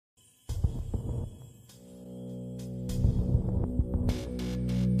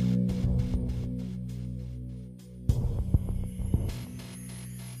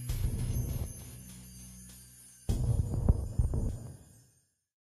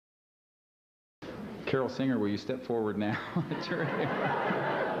Carol Singer, will you step forward now?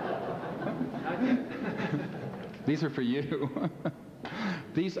 These are for you.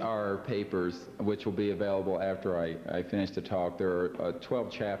 These are papers which will be available after I finish the talk. There are 12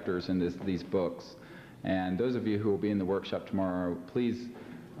 chapters in these books. And those of you who will be in the workshop tomorrow, please,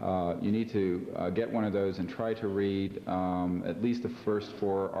 you need to get one of those and try to read at least the first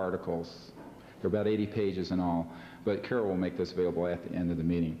 4 articles. They're about 80 pages in all. But Carol will make this available at the end of the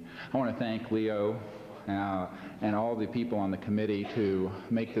meeting. I want to thank Leo and all the people on the committee to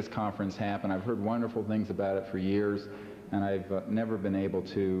make this conference happen. I've heard wonderful things about it for years, and I've never been able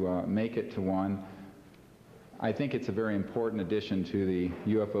to make it to one. I think it's a very important addition to the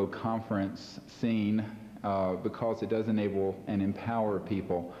UFO conference scene because it does enable and empower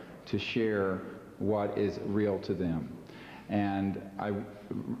people to share what is real to them. And I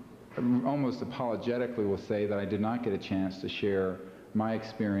almost apologetically will say that I did not get a chance to share my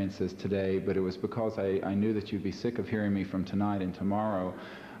experiences today, but it was because I knew that you'd be sick of hearing me from tonight and tomorrow.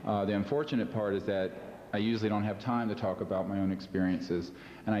 The unfortunate part is that I usually don't have time to talk about my own experiences,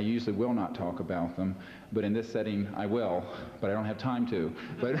 and I usually will not talk about them, but in this setting I will, but I don't have time to.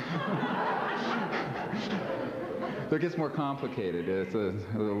 But it gets more complicated. It's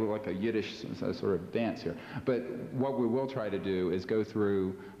like a Yiddish sort of dance here. But what we will try to do is go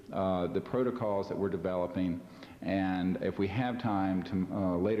through the protocols that we're developing, and if we have time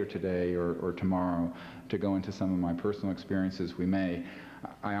to, later today or tomorrow to go into some of my personal experiences, we may.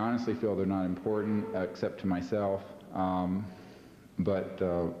 I honestly feel they're not important except to myself, but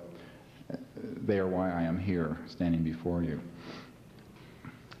they are why I am here standing before you.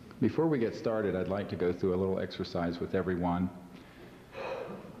 Before we get started, I'd like to go through a little exercise with everyone.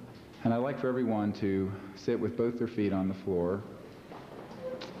 And I'd like for everyone to sit with both their feet on the floor.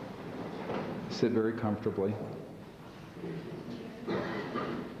 Sit very comfortably.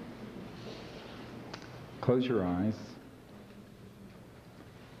 Close your eyes.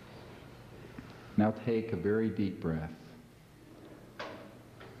 Now take a very deep breath.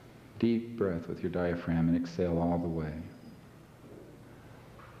 Deep breath with your diaphragm and exhale all the way.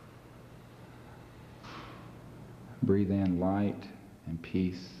 Breathe in light and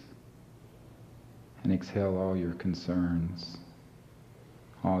peace, and exhale all your concerns,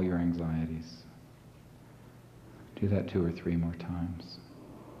 all your anxieties. Do that 2 or 3 more times.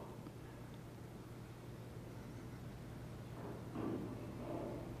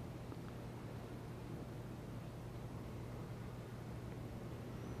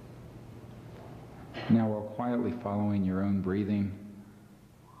 Now, while quietly following your own breathing,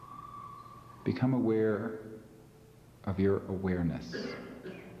 become aware of your awareness.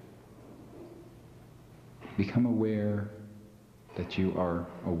 Become aware that you are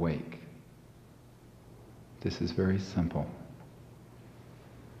awake. This is very simple.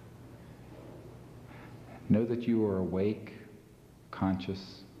 Know that you are awake,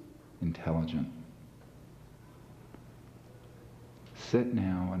 conscious, intelligent. Sit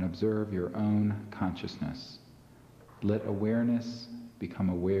now and observe your own consciousness. Let awareness become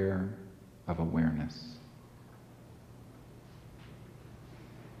aware of awareness.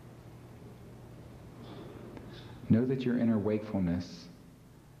 Know that your inner wakefulness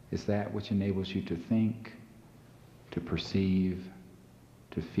is that which enables you to think, to perceive,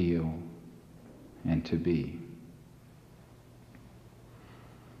 to feel, and to be.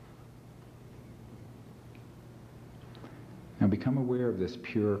 Now become aware of this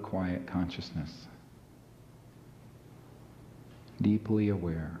pure, quiet consciousness. Deeply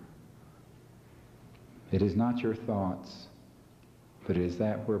aware. It is not your thoughts, but it is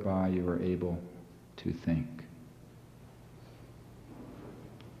that whereby you are able to think.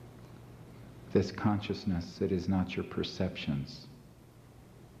 This consciousness, it is not your perceptions.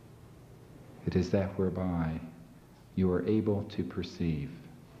 It is that whereby you are able to perceive.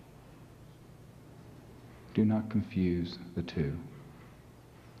 Do not confuse the two.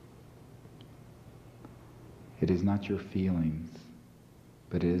 It is not your feelings,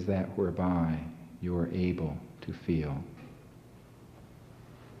 but it is that whereby you are able to feel.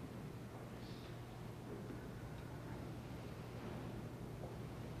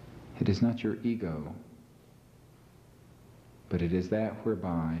 It is not your ego, but it is that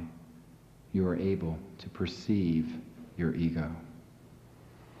whereby you are able to perceive your ego.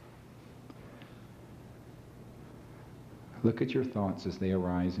 Look at your thoughts as they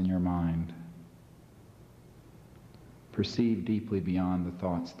arise in your mind. Perceive deeply beyond the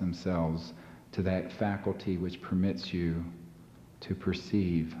thoughts themselves to that faculty which permits you to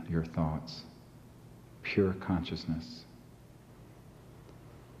perceive your thoughts, pure consciousness.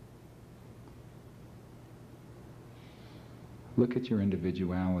 Look at your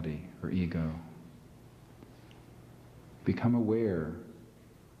individuality or ego. Become aware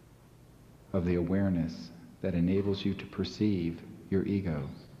of the awareness that enables you to perceive your ego.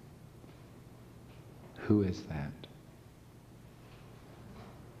 Who is that?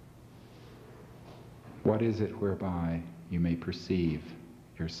 What is it whereby you may perceive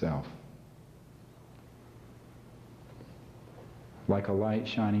yourself? Like a light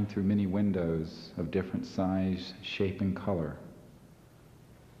shining through many windows of different size, shape, and color,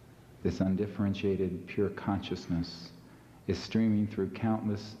 this undifferentiated, pure consciousness is streaming through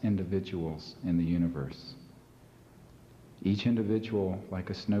countless individuals in the universe. Each individual, like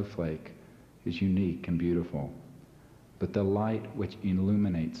a snowflake, is unique and beautiful, but the light which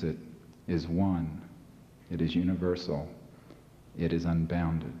illuminates it is one. It is universal. It is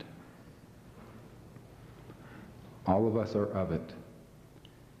unbounded. All of us are of it,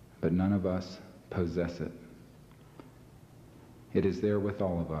 but none of us possess it. It is there with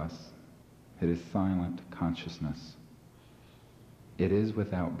all of us. It is silent consciousness. It is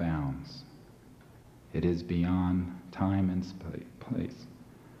without bounds. It is beyond time and place.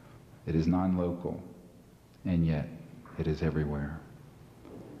 It is non-local, and yet it is everywhere.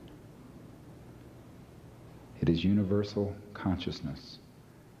 It is universal consciousness,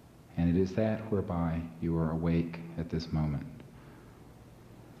 and it is that whereby you are awake at this moment.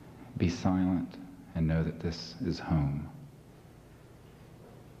 Be silent and know that this is home.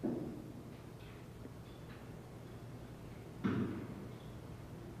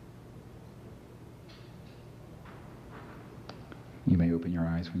 You may open your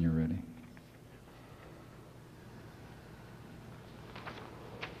eyes when you're ready.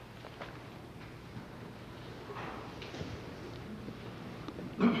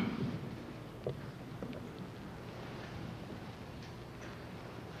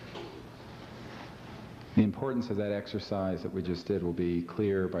 The importance of that exercise that we just did will be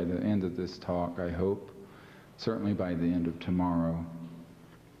clear by the end of this talk, I hope, certainly by the end of tomorrow.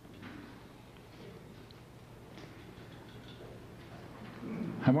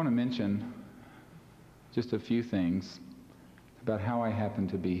 I want to mention just a few things about how I happen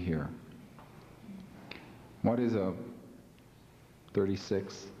to be here. What is a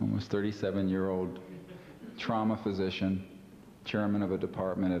 36, almost 37-year-old trauma physician, chairman of a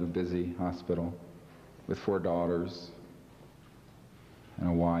department at a busy hospital, with 4 daughters and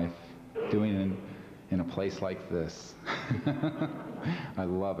a wife, doing in a place like this? I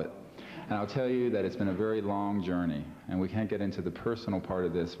love it. And I'll tell you that it's been a very long journey, and we can't get into the personal part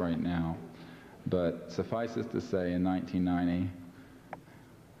of this right now, but suffice it to say, in 1990,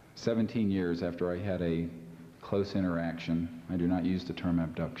 17 years after I had a close interaction, I do not use the term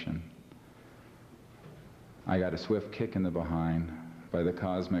abduction, I got a swift kick in the behind by the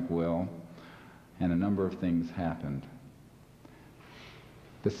cosmic will, and a number of things happened.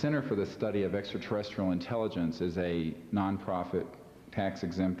 The Center for the Study of Extraterrestrial Intelligence is a nonprofit,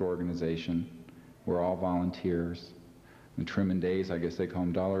 tax-exempt organization. We're all volunteers. In the Truman days, I guess they call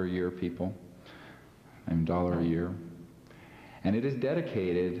them $1 a year people. I'm $1 a year. And it is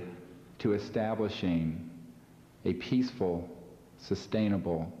dedicated to establishing a peaceful,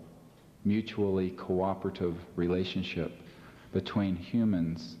 sustainable, mutually cooperative relationship between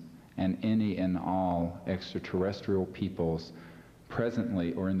humans and any and all extraterrestrial peoples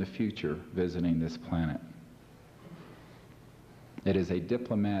presently or in the future visiting this planet. It is a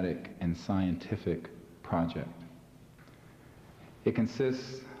diplomatic and scientific project. It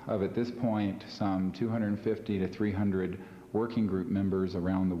consists of, at this point, some 250 to 300 working group members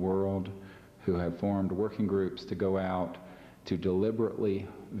around the world who have formed working groups to go out to deliberately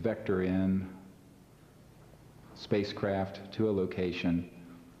vector in spacecraft to a location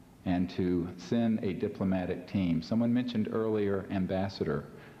and to send a diplomatic team. Someone mentioned earlier ambassador.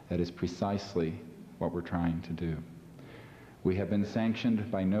 That is precisely what we're trying to do. We have been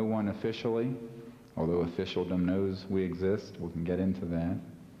sanctioned by no one officially, although officialdom knows we exist. We can get into that.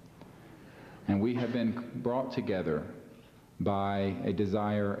 And we have been brought together by a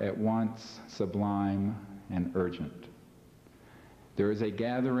desire at once sublime and urgent. There is a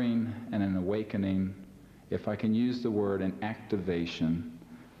gathering and an awakening, if I can use the word, an activation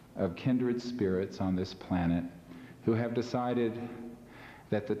of kindred spirits on this planet who have decided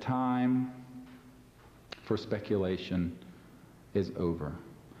that the time for speculation is over.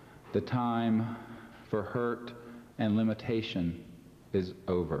 The time for hurt and limitation is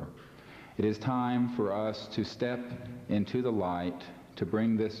over. It is time for us to step into the light, to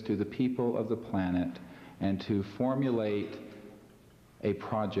bring this to the people of the planet, and to formulate a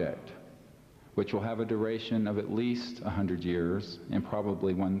project which will have a duration of at least 100 years and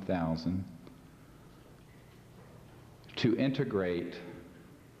probably 1,000, to integrate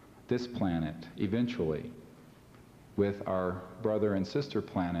this planet eventually with our brother and sister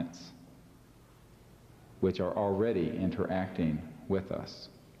planets, which are already interacting with us.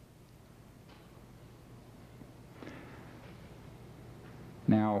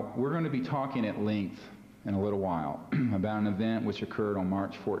 Now, we're going to be talking at length in a little while about an event which occurred on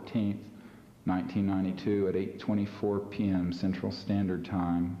March 14th, 1992 at 8:24 p.m. Central Standard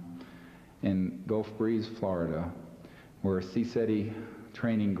Time in Gulf Breeze, Florida, where a CSETI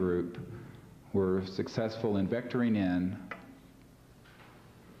training group were successful in vectoring in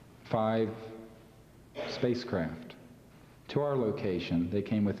 5 spacecraft to our location. They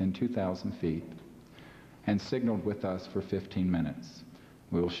came within 2,000 feet and signaled with us for 15 minutes.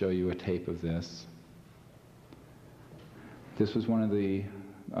 We will show you a tape of this. This was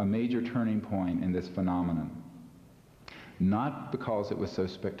a major turning point in this phenomenon. Not because it was so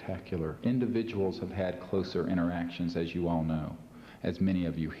spectacular. Individuals have had closer interactions, as you all know, as many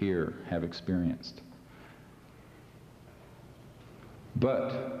of you here have experienced.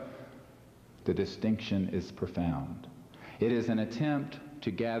 But the distinction is profound. It is an attempt to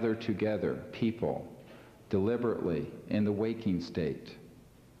gather together people deliberately in the waking state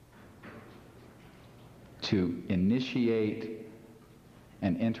to initiate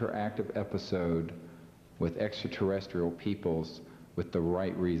an interactive episode with extraterrestrial peoples with the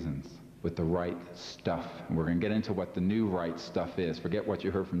right reasons, with the right stuff. And we're going to get into what the new right stuff is. Forget what you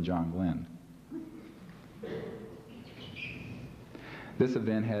heard from John Glenn. This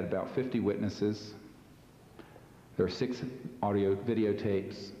event had about 50 witnesses. There are 6 audio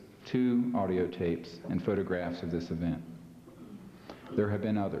videotapes, 2 audio tapes, and photographs of this event. There have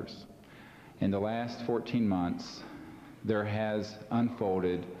been others. In the last 14 months, there has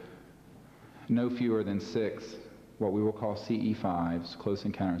unfolded no fewer than 6, what we will call CE5s, close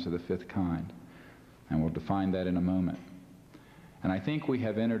encounters of the 5th kind. And we'll define that in a moment. And I think we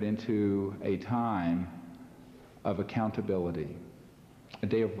have entered into a time of accountability, a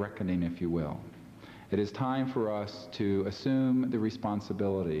day of reckoning, if you will. It is time for us to assume the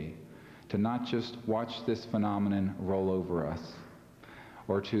responsibility to not just watch this phenomenon roll over us,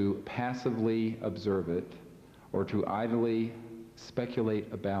 or to passively observe it, or to idly speculate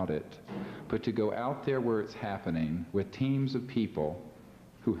about it, but to go out there where it's happening with teams of people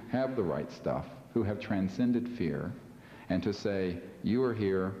who have the right stuff, who have transcended fear, and to say, you are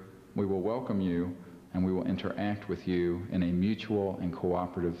here, we will welcome you, and we will interact with you in a mutual and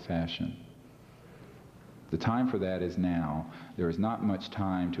cooperative fashion. The time for that is now. There is not much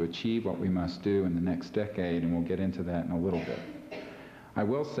time to achieve what we must do in the next decade, and we'll get into that in a little bit. I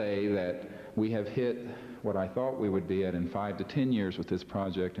will say that we have hit what I thought we would be at in 5 to 10 years with this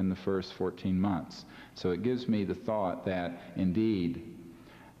project in the first 14 months. So it gives me the thought that, indeed,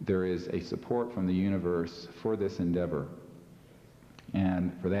 there is a support from the universe for this endeavor.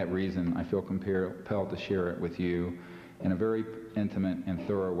 And for that reason, I feel compelled to share it with you in a very intimate and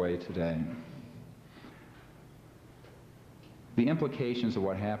thorough way today. The implications of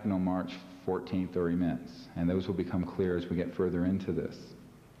what happened on March 14th are immense, and those will become clear as we get further into this.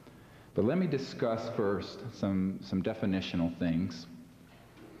 But let me discuss first some definitional things.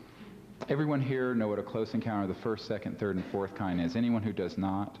 Everyone here know what a close encounter of the 1st, 2nd, 3rd, and 4th kind is. Anyone who does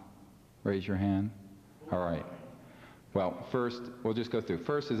not, raise your hand. All right. Well, first, we'll just go through.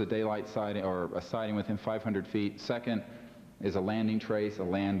 First is a daylight sighting, or a sighting within 500 feet. Second is a landing trace, a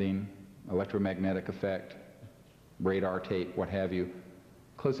landing, electromagnetic effect, radar tape, what have you.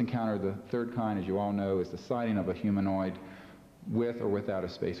 Close encounter of the 3rd kind, as you all know, is the sighting of a humanoid with or without a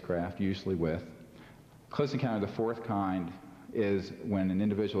spacecraft, usually with. Close encounter of the 4th kind is when an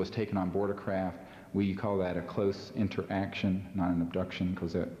individual is taken on board a craft. We call that a close interaction, not an abduction,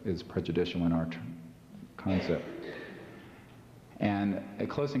 because that is prejudicial in our concept. And a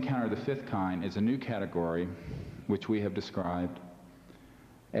close encounter of the 5th kind is a new category, which we have described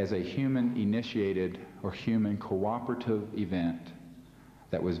as a human-initiated or human cooperative event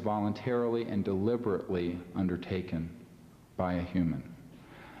that was voluntarily and deliberately undertaken by a human.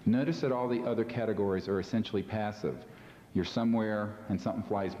 Notice that all the other categories are essentially passive. You're somewhere and something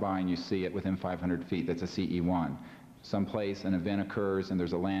flies by and you see it within 500 feet. That's a CE1. Someplace an event occurs and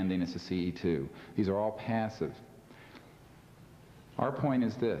there's a landing. It's a CE2. These are all passive. Our point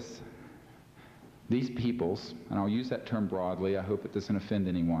is this. These peoples, and I'll use that term broadly, I hope it doesn't offend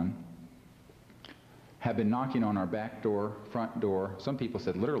anyone, have been knocking on our back door, front door, some people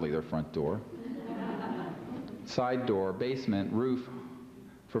said literally their front door, side door, basement, roof,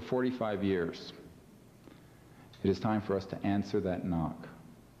 for 45 years. It is time for us to answer that knock.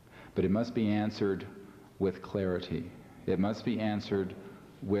 But it must be answered with clarity. It must be answered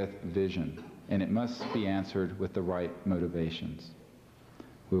with vision. And it must be answered with the right motivations.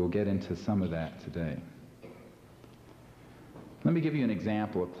 We will get into some of that today. Let me give you an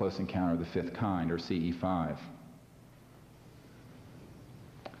example of close encounter of the fifth kind, or CE5.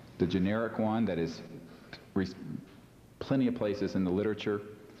 The generic one that is plenty of places in the literature.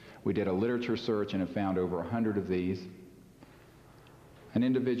 We did a literature search and have found over 100 of these. An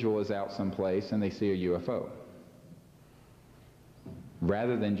individual is out someplace and they see a UFO.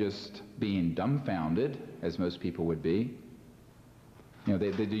 Rather than just being dumbfounded, as most people would be, you know,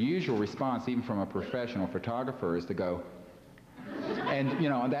 the usual response, even from a professional photographer, is to go, and you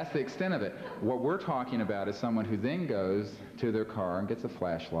know, that's the extent of it. What we're talking about is someone who then goes to their car and gets a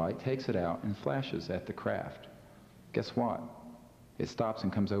flashlight, takes it out, and flashes at the craft. Guess what? It stops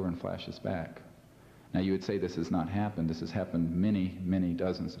and comes over and flashes back. Now you would say this has not happened. This has happened many, many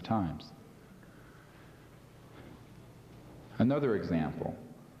dozens of times. Another example,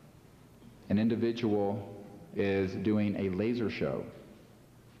 an individual is doing a laser show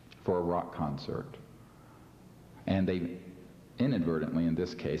for a rock concert, and they inadvertently, in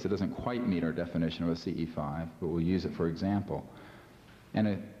this case, it doesn't quite meet our definition of a CE5, but we'll use it for example, and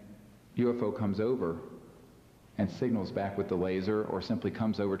a UFO comes over and signals back with the laser, or simply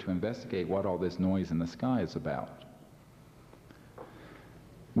comes over to investigate what all this noise in the sky is about.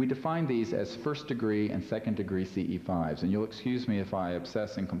 We define these as first degree and second degree CE5s, and you'll excuse me if I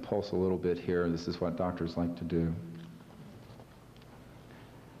obsess and compulse a little bit here. This is what doctors like to do.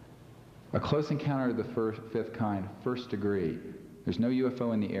 A close encounter of the fifth kind, first degree. There's no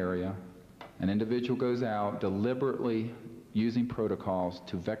UFO in the area. An individual goes out deliberately using protocols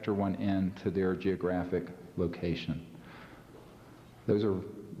to vector one in to their geographic location. Those are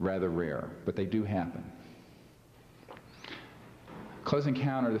rather rare, but they do happen. Close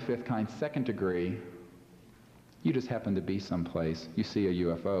encounter of the fifth kind, second degree, you just happen to be someplace, you see a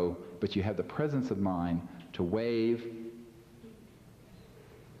UFO, but you have the presence of mind to wave,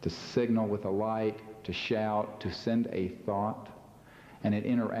 to signal with a light, to shout, to send a thought, and it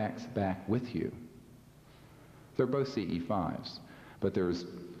interacts back with you. They're both CE5s, but there's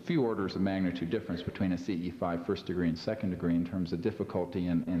few orders of magnitude difference between a CE5 first degree and second degree in terms of difficulty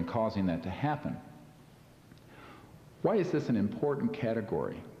in causing that to happen. Why is this an important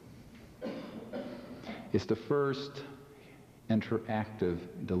category? It's the first interactive,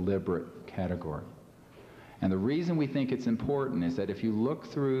 deliberate category. And the reason we think it's important is that if you look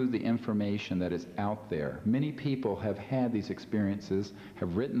through the information that is out there, many people have had these experiences,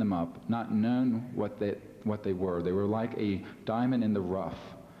 have written them up, not known what they were. They were like a diamond in the rough.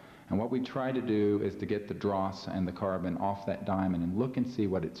 And what we try to do is to get the dross and the carbon off that diamond and look and see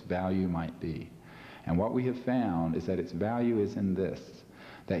what its value might be. And what we have found is that its value is in this,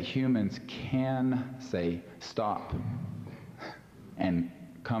 that humans can say, stop, and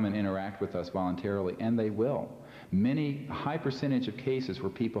come and interact with us voluntarily, and they will. High percentage of cases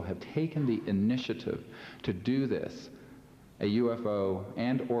where people have taken the initiative to do this, a UFO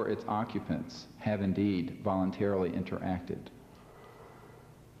and or its occupants have indeed voluntarily interacted.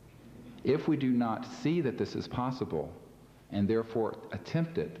 If we do not see that this is possible, and therefore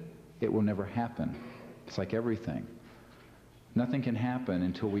attempt it, it will never happen. It's like everything. Nothing can happen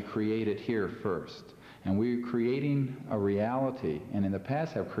until we create it here first. And we're creating a reality, and in the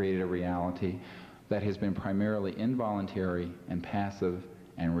past have created a reality that has been primarily involuntary and passive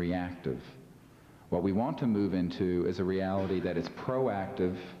and reactive. What we want to move into is a reality that is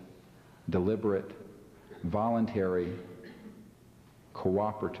proactive, deliberate, voluntary,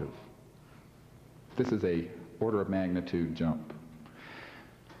 cooperative. This is an order of magnitude jump.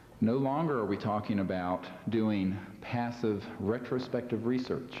 No longer are we talking about doing passive retrospective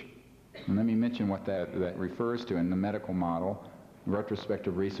research. And let me mention what that refers to in the medical model.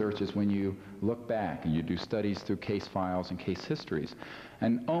 Retrospective research is when you look back and you do studies through case files and case histories.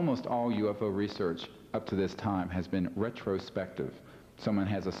 And almost all UFO research up to this time has been retrospective. Someone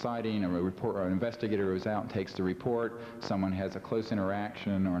has a sighting, or a report, or an investigator goes out and takes the report. Someone has a close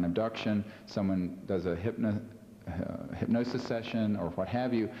interaction or an abduction. Someone does a hypnosis session or what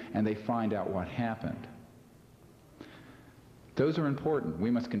have you, and they find out what happened. Those are important. We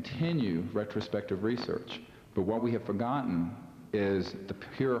must continue retrospective research. But what we have forgotten is the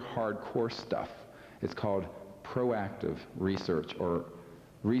pure hardcore stuff. It's called proactive research, or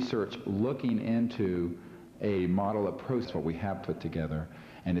research looking into a model approach, what we have put together,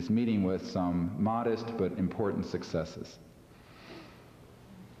 and it's meeting with some modest but important successes.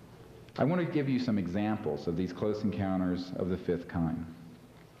 I want to give you some examples of these close encounters of the fifth kind.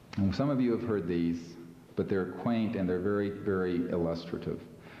 And some of you have heard these, but they're quaint and they're very, very illustrative.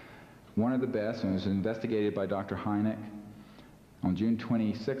 One of the best, and it was investigated by Dr. Hynek on June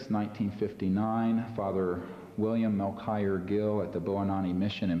 26, 1959, Father William Melchior Gill at the Boanani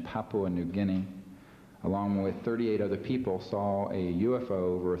Mission in Papua New Guinea along with 38 other people, saw a UFO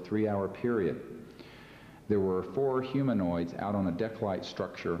over a 3-hour period. There were 4 humanoids out on a deck-like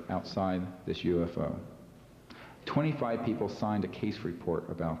structure outside this UFO. 25 people signed a case report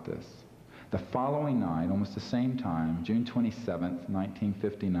about this. The following night, almost the same time, June 27th,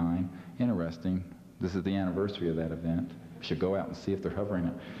 1959, interesting, this is the anniversary of that event. We should go out and see if they're hovering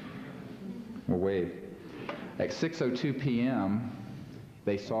it. We'll wave. At 6:02 p.m.,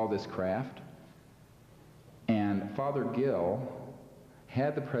 they saw this craft, and Father Gill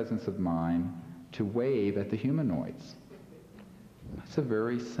had the presence of mind to wave at the humanoids. That's a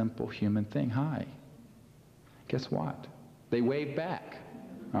very simple human thing. Hi. Guess what? They waved back.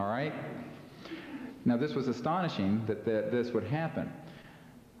 All right? Now, this was astonishing that this would happen.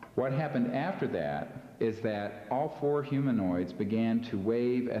 What happened after that is that all 4 humanoids began to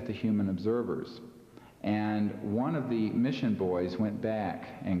wave at the human observers. And one of the mission boys went back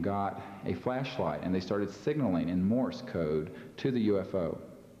and got a flashlight, and they started signaling in Morse code to the UFO.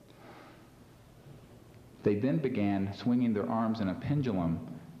 They then began swinging their arms in a pendulum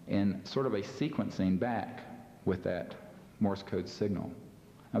in sort of a sequencing back with that Morse code signal.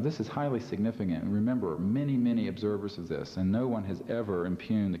 Now, this is highly significant. And remember, many, many observers of this, and no one has ever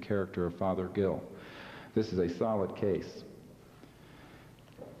impugned the character of Father Gill. This is a solid case.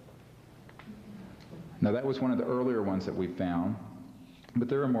 Now, that was one of the earlier ones that we found, but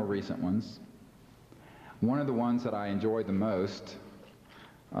there are more recent ones. One of the ones that I enjoyed the most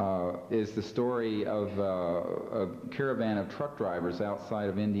is the story of a caravan of truck drivers outside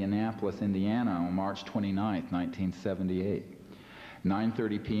of Indianapolis, Indiana on March 29th, 1978,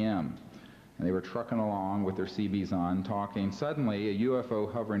 9:30 p.m. And they were trucking along with their CBs on, talking. Suddenly, a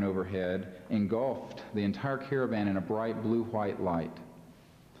UFO hovering overhead engulfed the entire caravan in a bright blue-white light.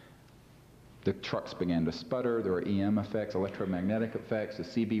 The trucks began to sputter. There were EM effects, electromagnetic effects. The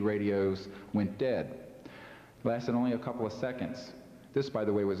CB radios went dead. It lasted only a couple of seconds. This, by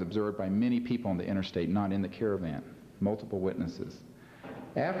the way, was observed by many people on the interstate, not in the caravan. Multiple witnesses.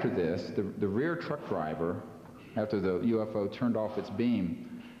 After this, the rear truck driver, after the UFO turned off its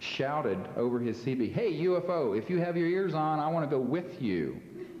beam, shouted over his CB, "Hey, UFO, if you have your ears on, I want to go with you."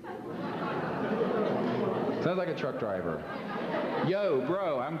 Sounds like a truck driver. "Yo,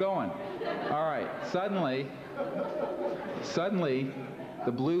 bro, I'm going." All right, suddenly,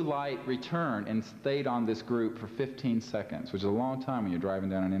 the blue light returned and stayed on this group for 15 seconds, which is a long time when you're driving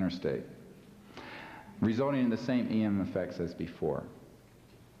down an interstate, resulting in the same EM effects as before.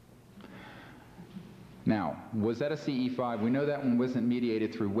 Now, was that a CE5? We know that one wasn't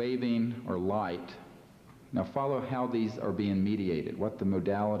mediated through waving or light. Now follow how these are being mediated, what the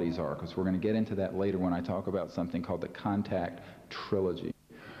modalities are, because we're going to get into that later when I talk about something called the contact trilogy.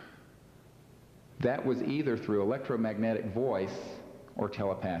 That was either through electromagnetic voice or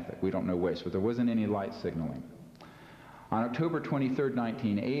telepathic. We don't know which, but there wasn't any light signaling. On October 23rd,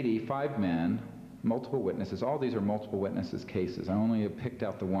 1980, 5 men, multiple witnesses, all these are multiple witnesses cases. I only have picked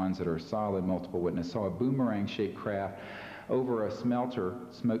out the ones that are solid multiple witness, saw a boomerang-shaped craft over a smelter,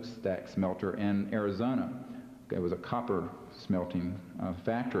 smokestack smelter in Arizona. It was a copper smelting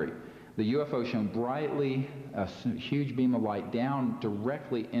factory. The UFO shone brightly, a huge beam of light down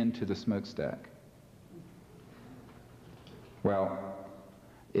directly into the smokestack. Well,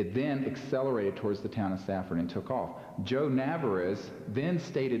 it then accelerated towards the town of Safford and took off. Joe Navarez then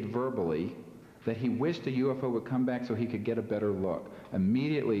stated verbally that he wished the UFO would come back so he could get a better look.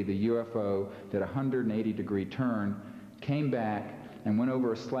 Immediately, the UFO did a 180-degree turn, came back, and went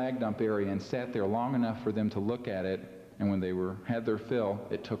over a slag dump area and sat there long enough for them to look at it, and when they had their fill,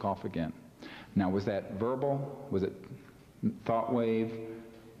 it took off again. Now, was that verbal? Was it thought wave?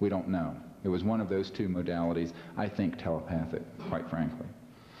 We don't know. It was one of those 2 modalities. I think telepathic, quite frankly.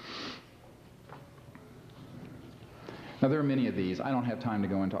 Now, there are many of these. I don't have time to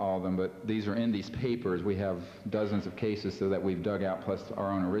go into all of them, but these are in these papers. We have dozens of cases so that we've dug out, plus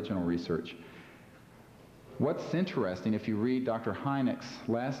our own original research. What's interesting, if you read Dr. Hynek's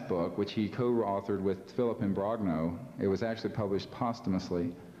last book, which he co-authored with Philip Imbrogno, it was actually published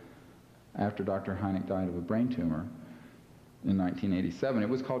posthumously after Dr. Hynek died of a brain tumor in 1987. It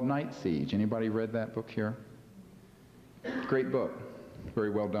was called Night Siege. Anybody read that book here? Great book. Very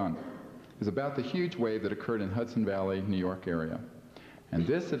well done. It was about the huge wave that occurred in Hudson Valley, New York area. And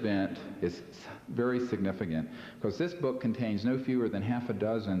this event is very significant because this book contains no fewer than half a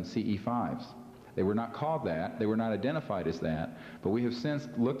dozen CE5s. They were not called that, they were not identified as that, but we have since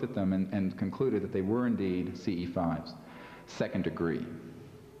looked at them and concluded that they were indeed CE5s, second degree.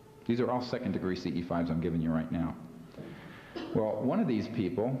 These are all second degree CE5s I'm giving you right now. Well, one of these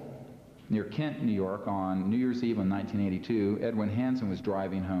people, near Kent, New York, on New Year's Eve in 1982, Edwin Hansen was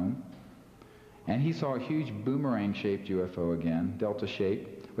driving home, And he saw a huge boomerang-shaped UFO again,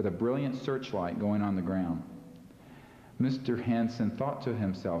 delta-shaped, with a brilliant searchlight going on the ground. Mr. Hansen thought to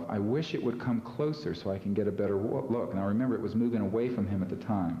himself, I wish it would come closer so I can get a better look. Now remember, it was moving away from him at the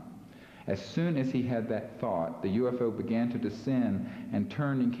time. As soon as he had that thought, the UFO began to descend and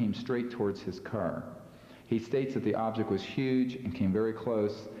turned and came straight towards his car. He states that the object was huge and came very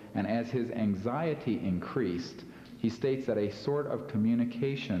close, and as his anxiety increased, he states that a sort of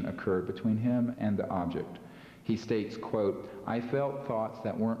communication occurred between him and the object. He states, quote, I felt thoughts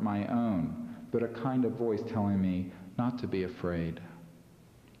that weren't my own, but a kind of voice telling me not to be afraid.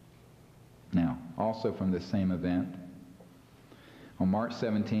 Now, also from this same event, on March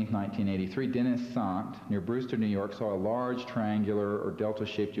 17, 1983, Dennis Sant, near Brewster, New York, saw a large triangular or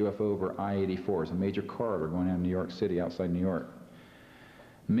delta-shaped UFO over I-84. It's a major corridor going out of New York City, outside New York.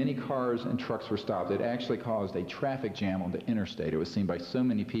 Many cars and trucks were stopped. It actually caused a traffic jam on the interstate. It was seen by so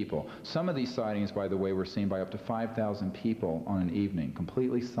many people. Some of these sightings, by the way, were seen by up to 5,000 people on an evening.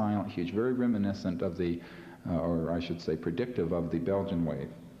 Completely silent, huge, very reminiscent of the, or I should say predictive of the Belgian wave.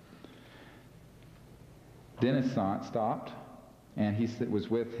 Dennis Sant stopped, and he was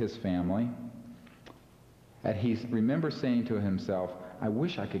with his family. And he remembers saying to himself, I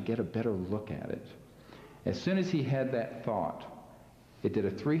wish I could get a better look at it. As soon as he had that thought, it did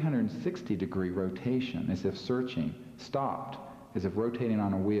a 360-degree rotation, as if searching, stopped, as if rotating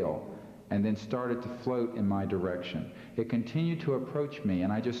on a wheel, and then started to float in my direction. It continued to approach me,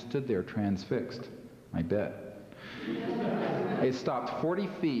 and I just stood there transfixed, I bet. It stopped 40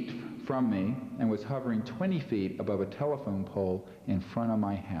 feet from me and was hovering 20 feet above a telephone pole in front of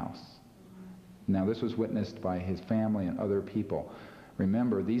my house. Now, this was witnessed by his family and other people.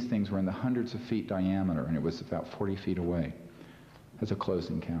 Remember, these things were in the hundreds of feet diameter, and it was about 40 feet away. That's a close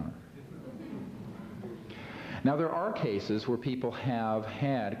encounter. Now, there are cases where people have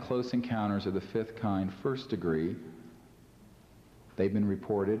had close encounters of the fifth kind, first degree. They've been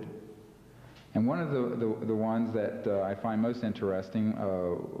reported. And one of the ones that I find most interesting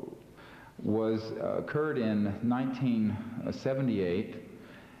occurred in 1978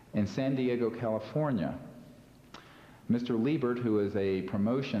 in San Diego, California. Mr. Liebert, who is a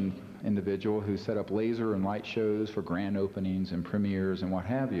promotion individual who set up laser and light shows for grand openings and premieres and what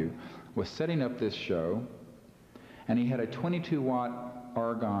have you, was setting up this show, and he had a 22-watt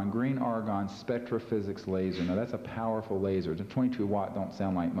argon, green argon spectrophysics laser. Now that's a powerful laser. The 22-watt don't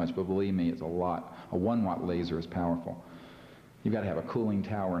sound like much, but believe me, it's a lot. A 1-watt laser is powerful. You've got to have a cooling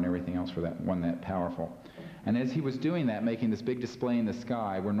tower and everything else for that one that powerful. And as he was doing that, making this big display in the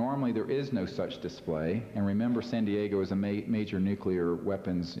sky, where normally there is no such display, and remember San Diego is a major nuclear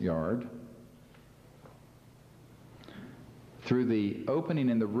weapons yard, through the opening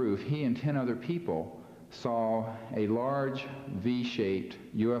in the roof, he and 10 other people saw a large V-shaped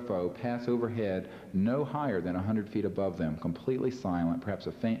UFO pass overhead no higher than 100 feet above them, completely silent, perhaps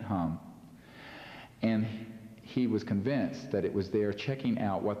a faint hum. And he was convinced that it was there checking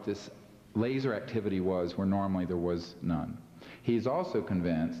out what this laser activity was where normally there was none. He's also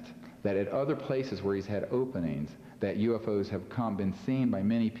convinced that at other places where he's had openings, that UFOs have been seen by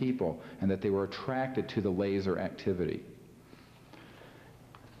many people and that they were attracted to the laser activity.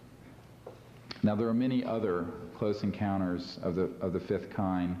 Now, there are many other close encounters of the fifth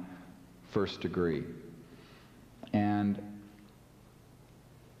kind, first degree. And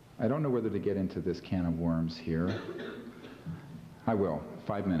I don't know whether to get into this can of worms here. I will.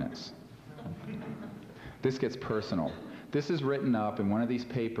 5 minutes. This gets personal. This is written up in one of these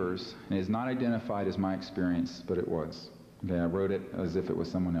papers, and is not identified as my experience, but it was. Okay, I wrote it as if it was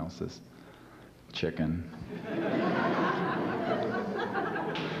someone else's. Chicken.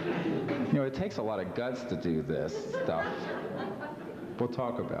 You know, it takes a lot of guts to do this stuff. We'll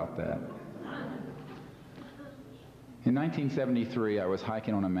talk about that. In 1973, I was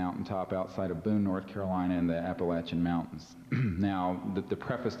hiking on a mountaintop outside of Boone, North Carolina in the Appalachian Mountains. Now, the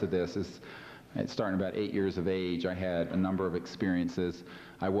preface to this is, starting about 8 years of age, I had a number of experiences.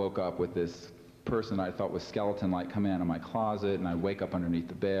 I woke up with this person I thought was skeleton-like coming out of my closet, and I'd wake up underneath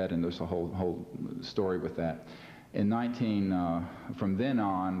the bed, and there's a whole story with that. From then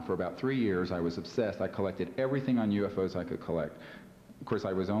on, for about 3 years, I was obsessed. I collected everything on UFOs I could collect. Of course,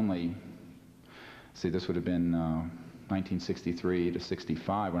 I was only, this would have been 1963 to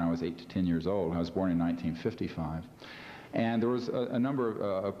 65 when I was 8 to 10 years old. I was born in 1955. And there was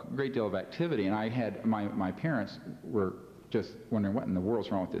a great deal of activity, and I had, my parents were just wondering what in the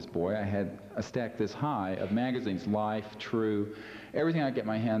world's wrong with this boy. I had a stack this high of magazines, Life, True, everything I could get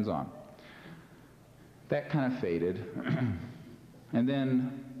my hands on. That kind of faded. And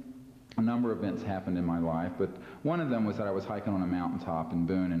then a number of events happened in my life, but one of them was that I was hiking on a mountaintop in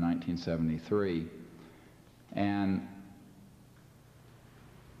Boone in 1973, and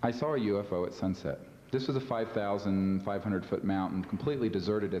I saw a UFO at sunset. This was a 5,500-foot mountain, completely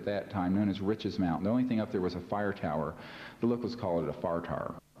deserted at that time, known as Rich's Mountain. The only thing up there was a fire tower. The locals called it a fire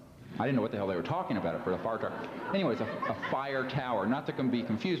tower. I didn't know what the hell they were talking about it for a fire tower. Anyways, a fire tower, not to be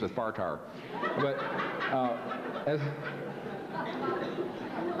confused with fire tower. But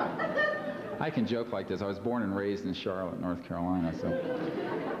I can joke like this. I was born and raised in Charlotte, North Carolina, so.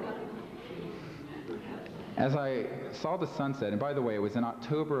 As I saw the sunset, and by the way, it was in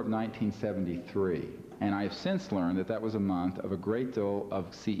October of 1973, and I have since learned that that was a month of a great deal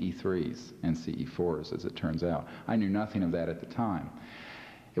of CE3s and CE4s, as it turns out. I knew nothing of that at the time.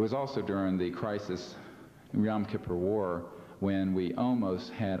 It was also during the crisis, Yom Kippur War, when we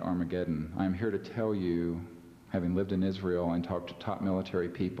almost had Armageddon. I'm here to tell you, having lived in Israel and talked to top military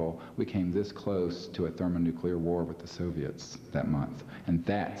people, we came this close to a thermonuclear war with the Soviets that month. And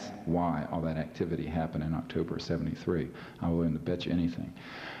that's why all that activity happened in October of '73. I will willing to bet you anything.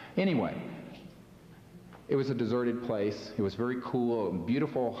 Anyway, it was a deserted place. It was very cool. A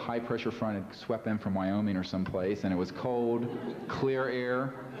beautiful high-pressure front had swept in from Wyoming or someplace, and it was cold, clear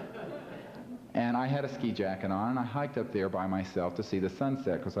air. And I had a ski jacket on, and I hiked up there by myself to see the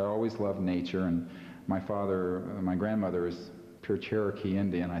sunset, because I always loved nature, and my grandmother is pure Cherokee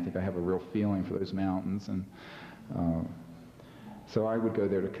Indian. I think I have a real feeling for those mountains, and so I would go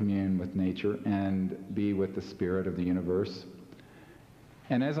there to commune with nature and be with the spirit of the universe.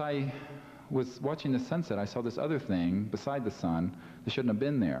 And as I was watching the sunset, I saw this other thing beside the sun that shouldn't have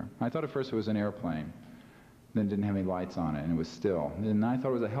been there. I thought at first it was an airplane. Then it didn't have any lights on it, and it was still. And I thought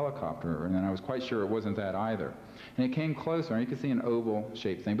it was a helicopter, and then I was quite sure it wasn't that either. And it came closer, and you could see an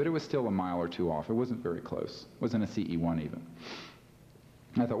oval-shaped thing, but it was still a mile or two off. It wasn't very close. It wasn't a CE1 even.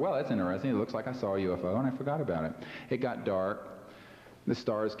 And I thought, well, that's interesting. It looks like I saw a UFO, and I forgot about it. It got dark. The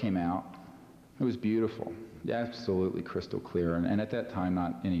stars came out. It was beautiful, absolutely crystal clear. And at that time,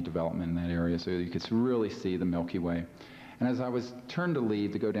 not any development in that area, so you could really see the Milky Way. And as I was turned to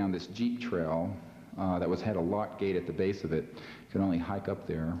leave to go down this jeep trail, that had a locked gate at the base of it. You could only hike up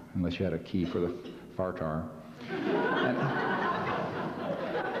there unless you had a key for the fire tower.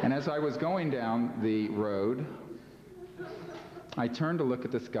 And as I was going down the road, I turned to look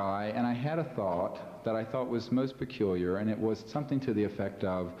at the sky, and I had a thought that I thought was most peculiar, and it was something to the effect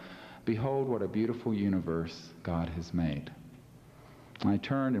of, "Behold what a beautiful universe God has made." And I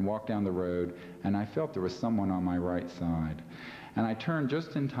turned and walked down the road, and I felt there was someone on my right side. And I turned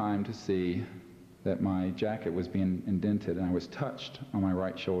just in time to see that my jacket was being indented, and I was touched on my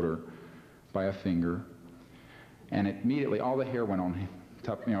right shoulder by a finger, and immediately all the hair went on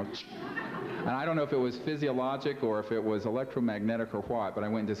top, and I don't know if it was physiologic or if it was electromagnetic or what, but I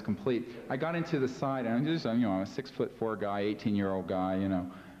went this complete. I got into the side, and I'm just, I'm a 6'4" guy, 18-year-old guy,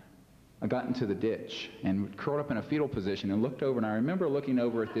 I got into the ditch and curled up in a fetal position and looked over, and I remember looking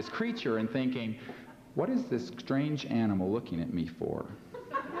over at this creature and thinking, what is this strange animal looking at me for?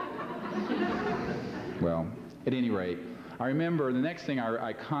 Well, at any rate, I remember the next thing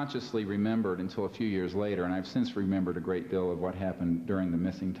I consciously remembered until a few years later, and I've since remembered a great deal of what happened during the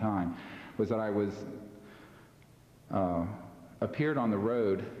missing time, was that I appeared on the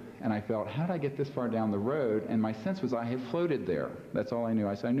road, and I felt, how did I get this far down the road? And my sense was I had floated there. That's all I knew.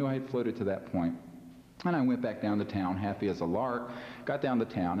 I knew I had floated to that point. And I went back down to town, happy as a lark, got down to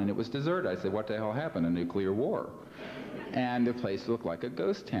town, and it was deserted. I said, what the hell happened? A nuclear war. And the place looked like a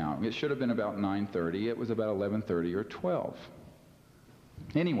ghost town. It should have been about 9:30. It was about 11:30 or 12.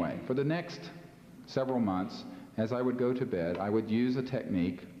 Anyway, for the next several months, as I would go to bed, I would use a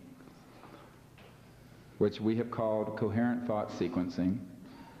technique which we have called coherent thought sequencing,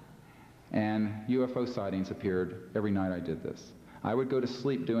 and UFO sightings appeared every night I did this. I would go to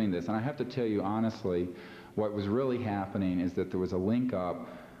sleep doing this, and I have to tell you honestly, what was really happening is that there was a link up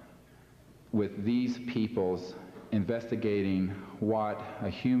with these people's investigating what a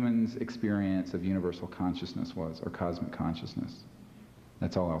human's experience of universal consciousness was, or cosmic consciousness.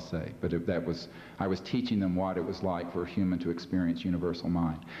 That's all I'll say. But I was teaching them what it was like for a human to experience universal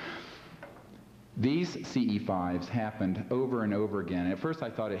mind. These CE5s happened over and over again. At first I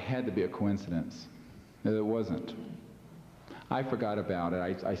thought it had to be a coincidence. It wasn't. I forgot about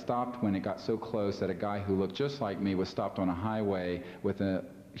it. I stopped when it got so close that a guy who looked just like me was stopped on a highway with a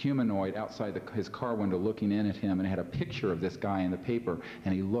humanoid outside his car window looking in at him, and had a picture of this guy in the paper,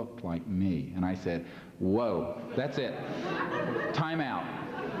 and he looked like me. And I said, whoa, that's it. Time out.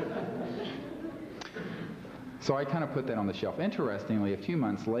 So I kind of put that on the shelf. Interestingly, a few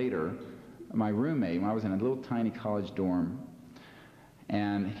months later, my roommate, when I was in a little tiny college dorm,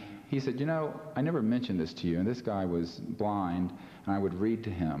 and he said, you know, I never mentioned this to you, and this guy was blind, and I would read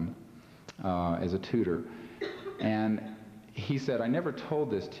to him as a tutor. And he said, I never told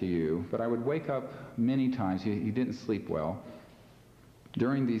this to you, but I would wake up many times. He didn't sleep well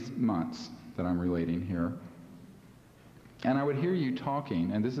during these months that I'm relating here. And I would hear you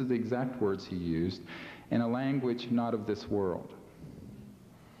talking, and this is the exact words he used, in a language not of this world.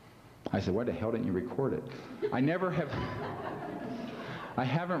 I said, why the hell didn't you record it? I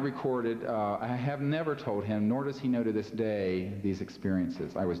haven't recorded, I have never told him, nor does he know to this day, these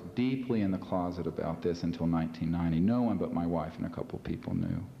experiences. I was deeply in the closet about this until 1990. No one but my wife and a couple people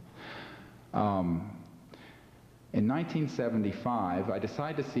knew. In 1975, I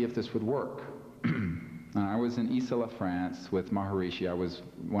decided to see if this would work. And I was in Isla, France with Maharishi. I was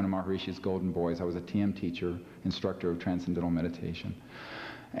one of Maharishi's golden boys. I was a TM teacher, instructor of transcendental meditation.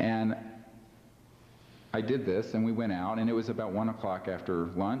 And I did this, and we went out, and it was about 1 o'clock after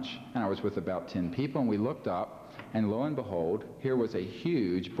lunch, and I was with about 10 people, and we looked up, and lo and behold, here was a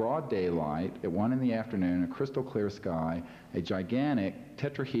huge, broad daylight at 1 in the afternoon, a crystal clear sky, a gigantic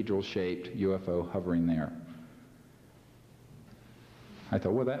tetrahedral-shaped UFO hovering there. I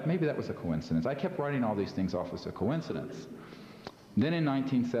thought, well, maybe that was a coincidence. I kept writing all these things off as a coincidence. Then in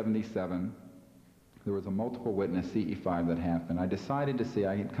 1977, there was a multiple witness CE5 that happened. I decided to see,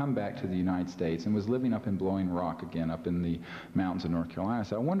 I had come back to the United States and was living up in Blowing Rock again, up in the mountains of North Carolina.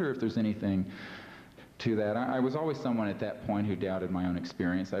 So I wonder if there's anything to that. I was always someone at that point who doubted my own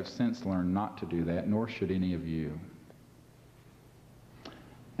experience. I've since learned not to do that, nor should any of you.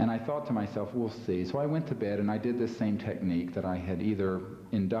 And I thought to myself, we'll see. So I went to bed and I did this same technique that I had either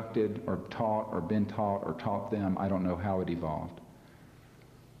inducted or taught or been taught or taught them. I don't know how it evolved.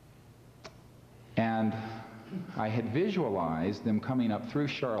 And I had visualized them coming up through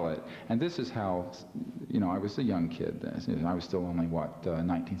Charlotte. And this is how, you know, I was a young kid. I was still only, what,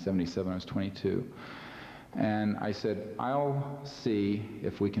 1977, I was 22. And I said, I'll see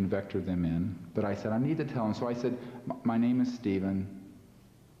if we can vector them in. But I said, I need to tell them. So I said, my name is Stephen.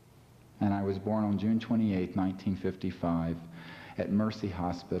 And I was born on June 28, 1955, at Mercy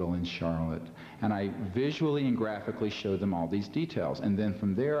Hospital in Charlotte. And I visually and graphically showed them all these details. And then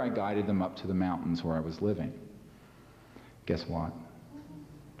from there, I guided them up to the mountains where I was living. Guess what?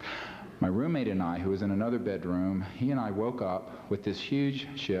 My roommate and I, who was in another bedroom, he and I woke up with this huge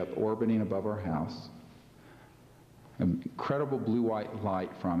ship orbiting above our house. Incredible blue-white light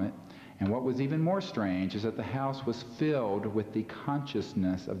from it. And what was even more strange is that the house was filled with the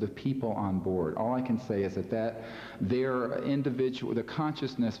consciousness of the people on board. All I can say is that the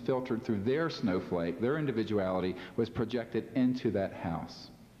consciousness filtered through their snowflake, their individuality, was projected into that house.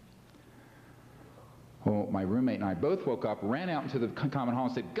 Well, my roommate and I both woke up, ran out into the common hall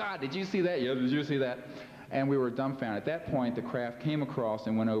and said, God, did you see that? Yeah, did you see that? And we were dumbfounded. At that point, the craft came across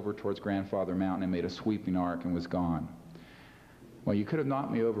and went over towards Grandfather Mountain and made a sweeping arc and was gone. Well, you could have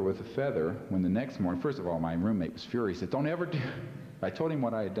knocked me over with a feather when the next morning, first of all, my roommate was furious. He said, don't ever do it. I told him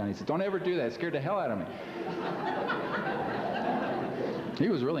what I had done. He said, don't ever do that. It scared the hell out of me. He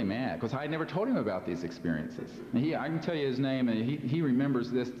was really mad because I had never told him about these experiences. And I can tell you his name, and he remembers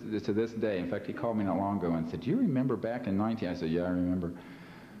this to this day. In fact, he called me not long ago and said, do you remember back in 19? I said, yeah, I remember.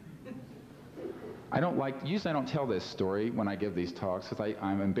 Usually I don't tell this story when I give these talks because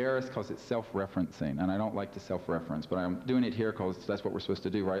I'm embarrassed because it's self-referencing, and I don't like to self-reference, but I'm doing it here because that's what we're supposed to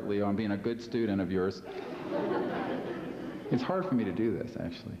do, right, Leo? I'm being a good student of yours. It's hard for me to do this,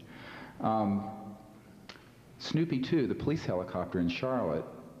 actually. Snoopy 2, the police helicopter in Charlotte,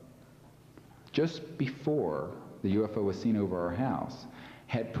 just before the UFO was seen over our house,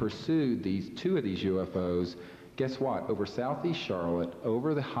 had pursued two of these UFOs. Guess what? Over southeast Charlotte,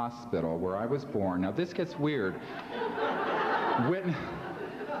 over the hospital where I was born. Now this gets weird. I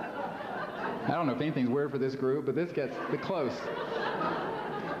don't know if anything's weird for this group, but this gets close.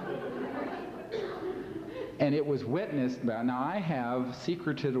 And it was witnessed by, now I have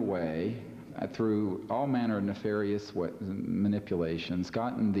secreted away through all manner of nefarious manipulations,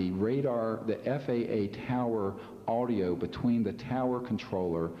 gotten the radar, the FAA tower audio between the tower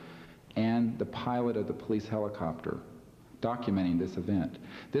controller and the pilot of the police helicopter, documenting this event.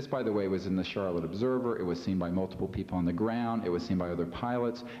 This, by the way, was in the Charlotte Observer. It was seen by multiple people on the ground. It was seen by other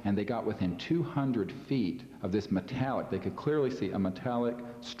pilots, and they got within 200 feet of this metallic. They could clearly see a metallic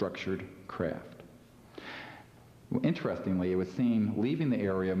structured craft. Interestingly, it was seen leaving the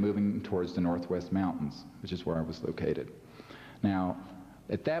area, moving towards the Northwest Mountains, which is where I was located. Now,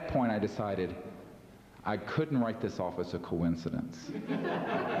 at that point, I decided I couldn't write this off as a coincidence.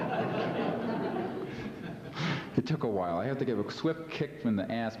 It took a while. I had to give a swift kick from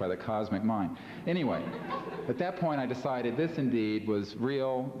the ass by the cosmic mind. Anyway, at that point I decided this indeed was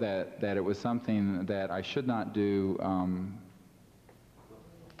real, that it was something that I should not do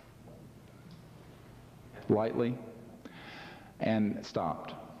lightly, and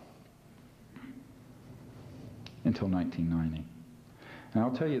stopped until 1990. And I'll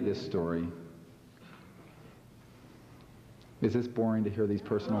tell you this story. Is this boring to hear these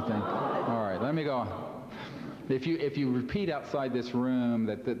personal things? All right, let me go on. If you repeat outside this room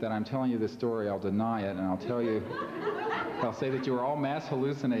that I'm telling you this story, I'll deny it, and I'll tell you, I'll say that you were all mass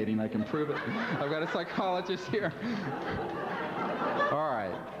hallucinating. I can prove it. I've got a psychologist here. All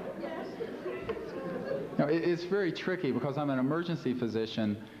right. Now, it's very tricky because I'm an emergency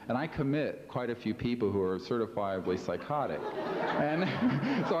physician, and I commit quite a few people who are certifiably psychotic. And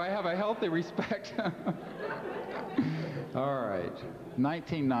so I have a healthy respect. All right.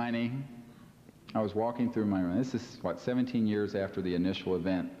 1990. I was walking through my room. This is, 17 years after the initial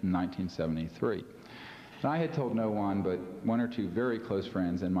event in 1973. And I had told no one but one or two very close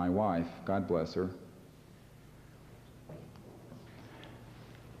friends and my wife, God bless her.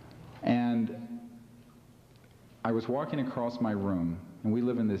 And I was walking across my room, and we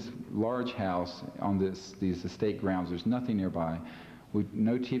live in this large house on these estate grounds. There's nothing nearby.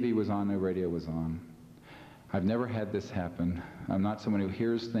 No TV was on, no radio was on. I've never had this happen. I'm not someone who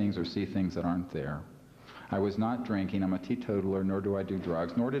hears things or sees things that aren't there. I was not drinking. I'm a teetotaler, nor do I do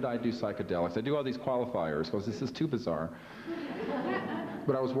drugs, nor did I do psychedelics. I do all these qualifiers because this is too bizarre.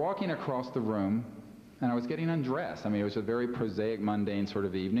 But I was walking across the room, and I was getting undressed. I mean, it was a very prosaic, mundane sort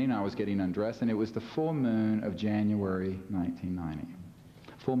of evening. I was getting undressed, and it was the full moon of January 1990.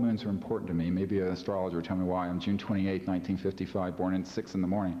 Full moons are important to me. Maybe an astrologer will tell me why. I'm June 28, 1955, born at 6 in the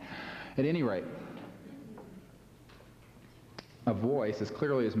morning. At any rate, a voice, as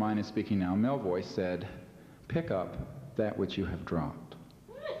clearly as mine is speaking now, a male voice said, "Pick up that which you have dropped."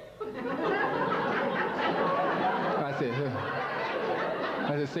 I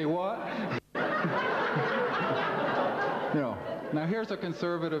said, say what? Now here's a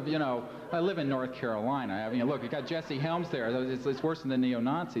conservative, I live in North Carolina. I mean, look, you got Jesse Helms there. It's worse than the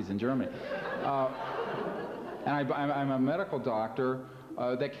neo-Nazis in Germany. And I'm a medical doctor.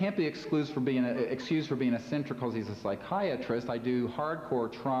 That can't be excused for being eccentric because he's a psychiatrist. I do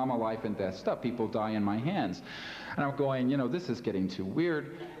hardcore trauma, life and death stuff. People die in my hands. And I'm going, this is getting too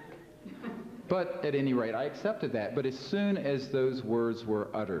weird. But at any rate, I accepted that. But as soon as those words were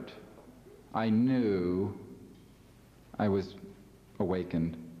uttered, I knew I was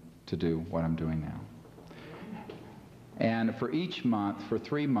awakened to do what I'm doing now. And for each month, for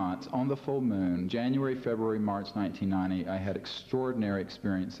 3 months, on the full moon, January, February, March 1990, I had extraordinary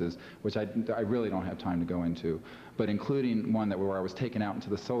experiences, which I really don't have time to go into, but including one where I was taken out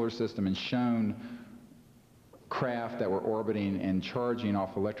into the solar system and shown craft that were orbiting and charging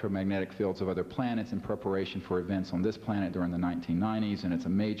off electromagnetic fields of other planets in preparation for events on this planet during the 1990s, and it's a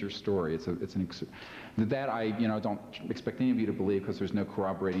major story. That I don't expect any of you to believe because there's no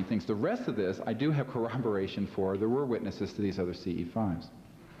corroborating things. The rest of this I do have corroboration for. There were witnesses to these other CE5s.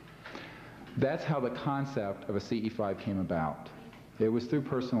 That's how the concept of a CE5 came about. It was through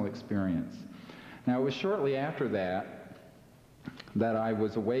personal experience. Now it was shortly after that I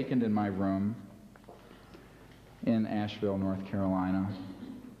was awakened in my room in Asheville, North Carolina.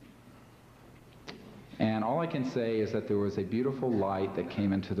 And all I can say is that there was a beautiful light that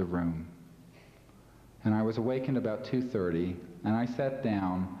came into the room. And I was awakened about 2:30, and I sat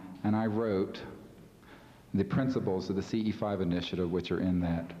down and I wrote the principles of the CE5 initiative, which are in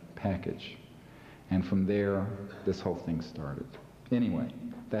that package. And from there, this whole thing started. Anyway,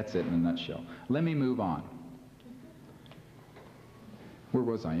 that's it in a nutshell. Let me move on. Where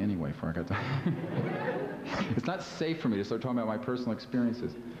was I anyway before I got to... It's not safe for me to start talking about my personal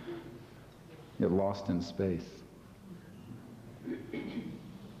experiences. Get lost in space.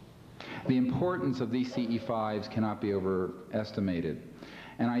 The importance of these CE5s cannot be overestimated.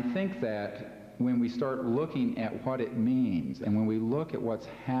 And I think that when we start looking at what it means, and when we look at what's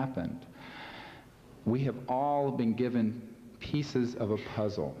happened, we have all been given pieces of a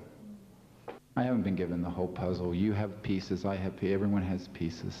puzzle. I haven't been given the whole puzzle. You have pieces, I have pieces, everyone has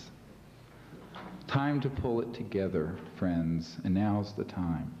pieces. Time to pull it together, friends, and now's the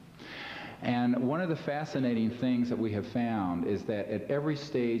time. And one of the fascinating things that we have found is that at every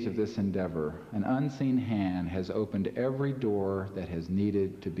stage of this endeavor, an unseen hand has opened every door that has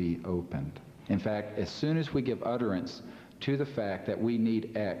needed to be opened. In fact, as soon as we give utterance to the fact that we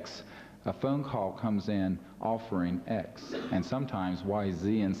need X, a phone call comes in offering X, and sometimes Y,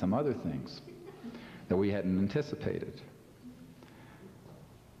 Z, and some other things that we hadn't anticipated.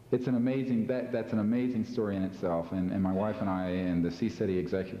 It's an amazing, that's an amazing story in itself, and my wife and I and the CSETI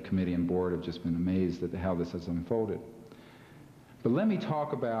Executive Committee and Board have just been amazed at how this has unfolded. But let me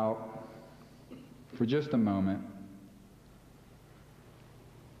talk about, for just a moment,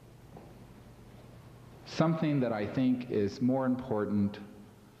 something that I think is more important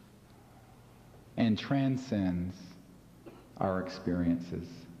and transcends our experiences,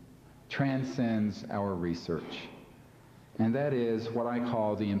 transcends our research. And that is what I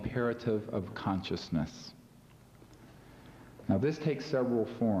call the imperative of consciousness. Now, this takes several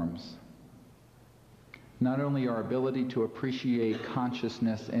forms. Not only our ability to appreciate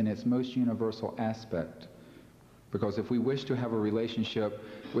consciousness in its most universal aspect, because if we wish to have a relationship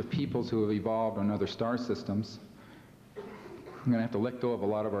with peoples who have evolved on other star systems, we're going to have to let go of a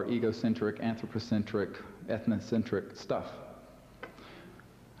lot of our egocentric, anthropocentric, ethnocentric stuff.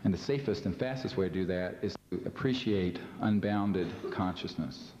 And the safest and fastest way to do that is to appreciate unbounded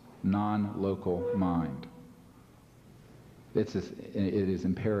consciousness, non-local mind. It is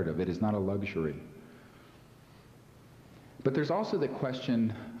imperative. It is not a luxury. But there's also the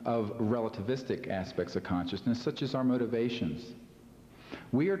question of relativistic aspects of consciousness, such as our motivations.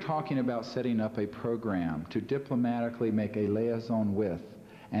 We are talking about setting up a program to diplomatically make a liaison with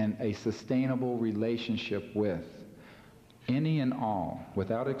and a sustainable relationship with any and all,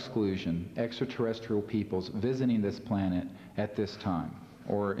 without exclusion, extraterrestrial peoples visiting this planet at this time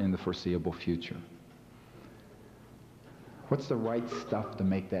or in the foreseeable future. What's the right stuff to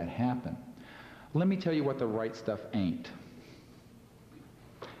make that happen? Let me tell you what the right stuff ain't.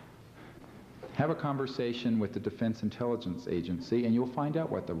 Have a conversation with the Defense Intelligence Agency and you'll find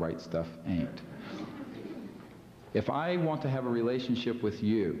out what the right stuff ain't. If I want to have a relationship with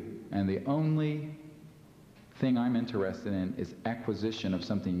you and the only thing I'm interested in is acquisition of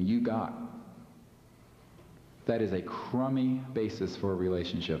something you got, that is a crummy basis for a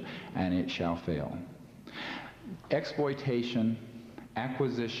relationship, and it shall fail. Exploitation,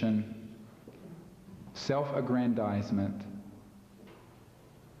 acquisition, self-aggrandizement,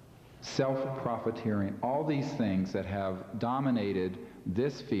 self-profiteering, all these things that have dominated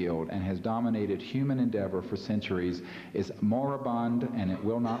this field and has dominated human endeavor for centuries is moribund, and it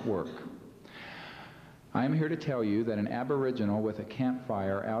will not work. I am here to tell you that an Aboriginal with a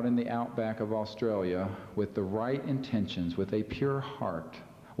campfire out in the outback of Australia with the right intentions, with a pure heart,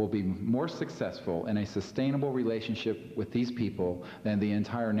 will be more successful in a sustainable relationship with these people than the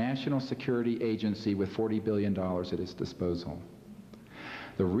entire National Security Agency with $40 billion at its disposal.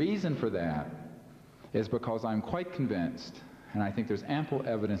 The reason for that is because I'm quite convinced, and I think there's ample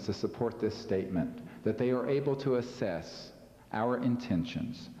evidence to support this statement, that they are able to assess our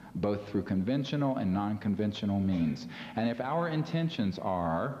intentions, both through conventional and non-conventional means. And if our intentions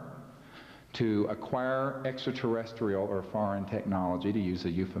are to acquire extraterrestrial or foreign technology, to use a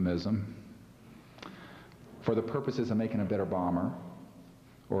euphemism, for the purposes of making a better bomber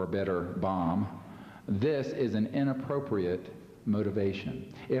or a better bomb, this is an inappropriate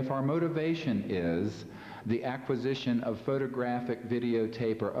motivation. If our motivation is the acquisition of photographic,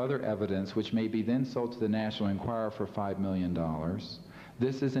 videotape, or other evidence which may be then sold to the National Enquirer for $5 million,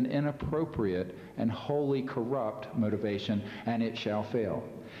 this is an inappropriate and wholly corrupt motivation, and it shall fail.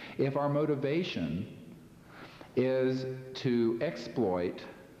 If our motivation is to exploit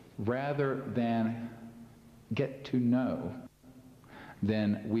rather than get to know,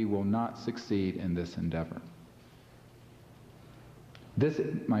 then we will not succeed in this endeavor. This,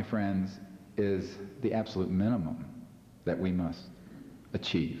 my friends, is the absolute minimum that we must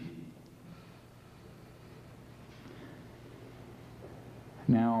achieve.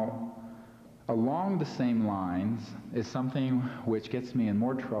 Now, along the same lines is something which gets me in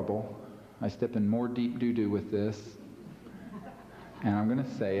more trouble. I step in more deep doo-doo with this, and I'm going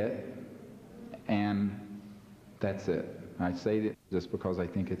to say it, and that's it. I say it just because I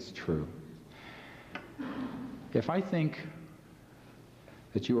think it's true. If I think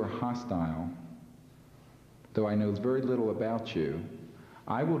that you are hostile, though I know very little about you,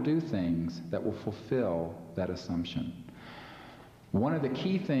 I will do things that will fulfill that assumption. One of the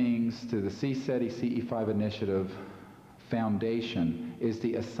key things to the CSETI CE5 initiative foundation is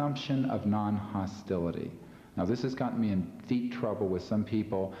the assumption of non-hostility. Now, this has gotten me in deep trouble with some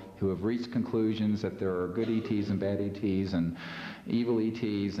people who have reached conclusions that there are good ETs and bad ETs and evil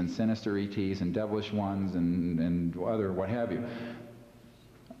ETs and sinister ETs and devilish ones and other what have you.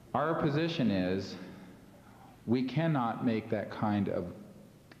 Our position is we cannot make that kind of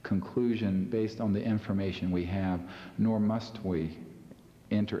conclusion based on the information we have, nor must we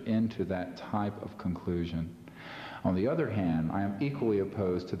enter into that type of conclusion. On the other hand, I am equally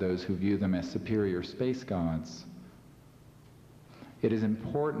opposed to those who view them as superior space gods. it is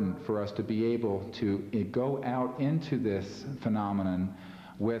important for us to be able to go out into this phenomenon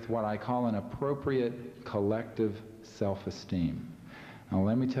with what I call an appropriate collective self-esteem. Now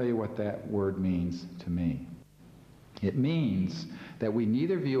let me tell you what that word means to me. It means that we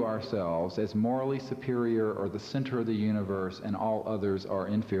neither view ourselves as morally superior or the center of the universe and all others are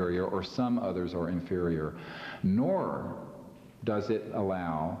inferior or some others are inferior, nor does it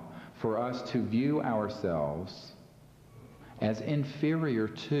allow for us to view ourselves as inferior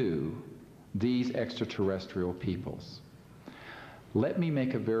to these extraterrestrial peoples. Let me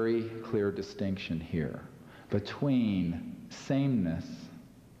make a very clear distinction here between sameness,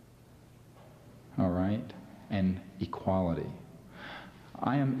 all right, and equality.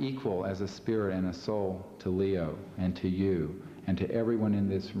 I am equal as a spirit and a soul to Leo and to you and to everyone in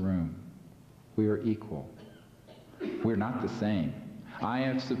this room. We are equal. We're not the same. I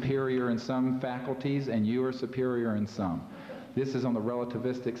am superior in some faculties and you are superior in some. This is on the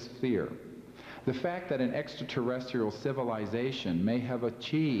relativistic sphere. The fact that an extraterrestrial civilization may have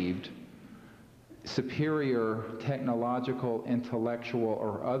achieved superior technological, intellectual,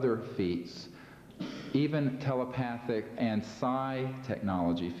 or other feats, even telepathic and psi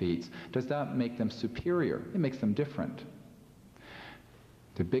technology feats, does not make them superior. It makes them different.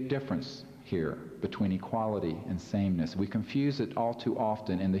 The big difference here between equality and sameness. We confuse it all too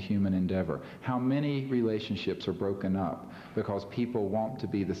often in the human endeavor. How many relationships are broken up because people want to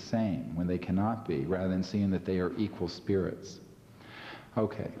be the same when they cannot be, rather than seeing that they are equal spirits.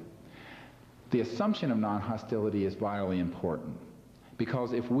 Okay. The assumption of non-hostility is vitally important,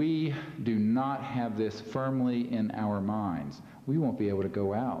 because if we do not have this firmly in our minds, we won't be able to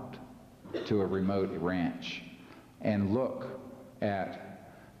go out to a remote ranch and look at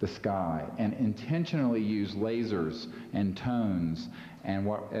the sky and intentionally use lasers and tones and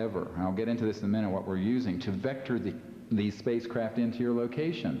whatever, and I'll get into this in a minute, what we're using to vector these spacecraft into your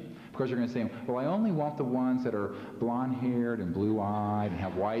location. Because you're going to say, well, I only want the ones that are blonde-haired and blue-eyed and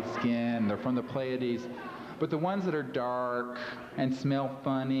have white skin, and they're from the Pleiades. But the ones that are dark and smell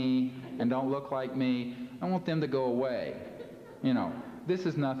funny and don't look like me, I want them to go away. You know, this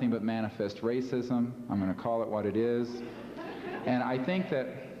is nothing but manifest racism. I'm going to call it what it is. And I think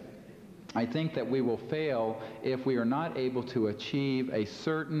that we will fail if we are not able to achieve a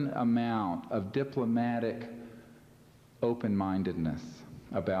certain amount of diplomatic open-mindedness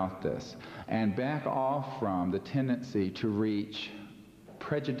about this and back off from the tendency to reach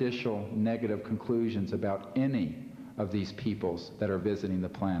prejudicial negative conclusions about any of these peoples that are visiting the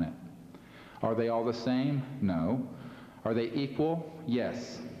planet. Are they all the same? No. Are they equal?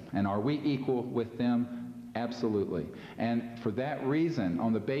 Yes. And are we equal with them? Absolutely. And for that reason,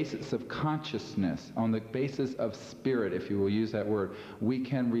 on the basis of consciousness, on the basis of spirit, if you will use that word, we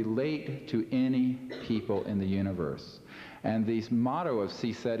can relate to any people in the universe. And the motto of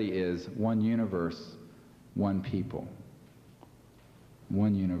CSETI is one universe, one people.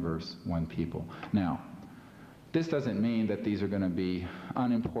 One universe, one people. Now, this doesn't mean that these are going to be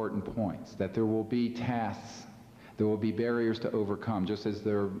unimportant points, that there will be tasks, there will be barriers to overcome, just as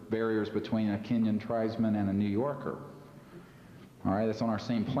there are barriers between a Kenyan tribesman and a New Yorker. All right, that's on our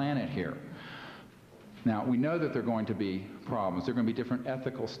same planet here. Now, we know that there are going to be problems. There are going to be different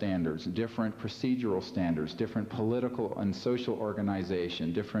ethical standards, different procedural standards, different political and social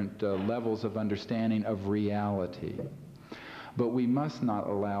organization, different levels of understanding of reality. But we must not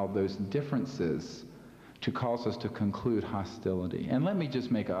allow those differences to cause us to conclude hostility. And let me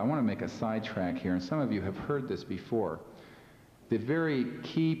just I want to make a sidetrack here, and some of you have heard this before. The very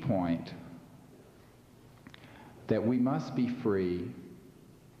key point that we must be free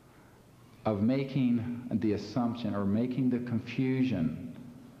of making the assumption or making the confusion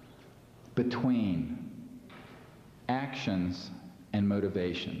between actions and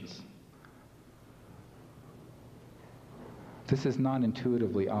motivations. This is not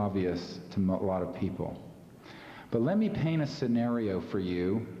intuitively obvious to a lot of people. But let me paint a scenario for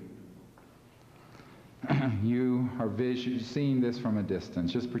you. You are seeing this from a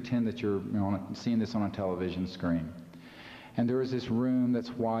distance. Just pretend that you're seeing this on a television screen. And there is this room that's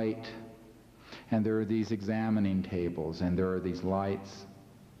white, and there are these examining tables, and there are these lights.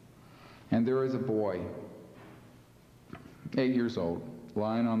 And there is a boy, 8 years old,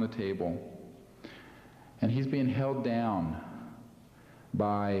 lying on the table. And he's being held down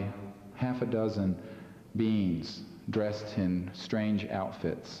by half a dozen beings dressed in strange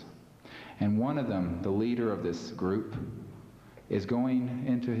outfits. And one of them, the leader of this group, is going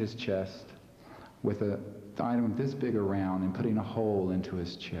into his chest with an item this big around and putting a hole into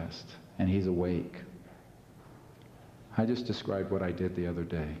his chest. And he's awake. I just described what I did the other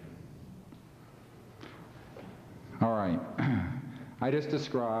day. All right. I just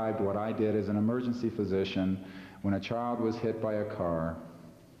described what I did as an emergency physician when a child was hit by a car,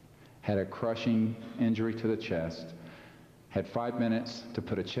 had a crushing injury to the chest, had 5 minutes to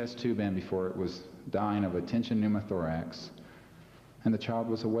put a chest tube in before it was dying of a tension pneumothorax, and the child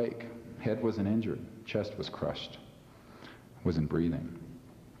was awake. Head wasn't injured, chest was crushed, wasn't breathing.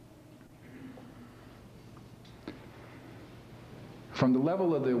 From the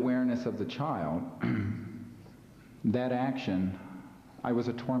level of the awareness of the child, that action, I was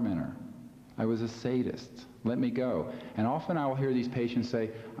a tormentor. I was a sadist. Let me go. And often I will hear these patients say,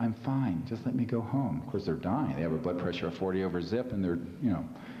 I'm fine, just let me go home. Of course, they're dying. They have a blood pressure of 40 over zip, and they're,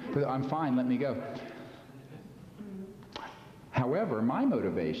 but I'm fine, let me go. However, my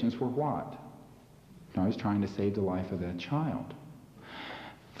motivations were what? I was trying to save the life of that child.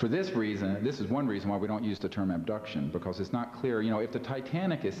 For this reason, this is one reason why we don't use the term abduction, because it's not clear. If the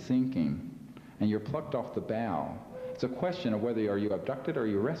Titanic is sinking and you're plucked off the bow, it's a question of whether are you abducted or are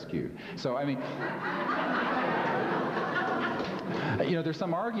you rescued. So, I mean, there's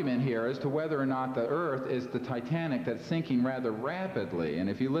some argument here as to whether or not the Earth is the Titanic that's sinking rather rapidly. And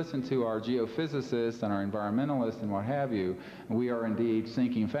if you listen to our geophysicists and our environmentalists and what have you, we are indeed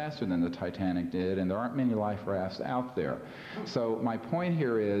sinking faster than the Titanic did, and there aren't many life rafts out there. So my point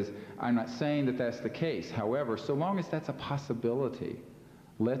here is, I'm not saying that that's the case. However, so long as that's a possibility,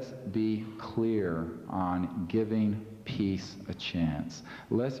 let's be clear on giving peace a chance.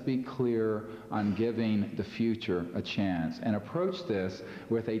 Let's be clear on giving the future a chance and approach this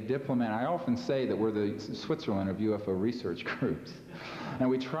with a diplomat. I often say that we're the Switzerland of UFO research groups. And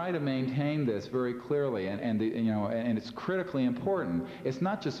we try to maintain this very clearly, and it's critically important. It's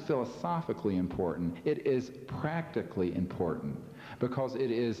not just philosophically important, it is practically important, because it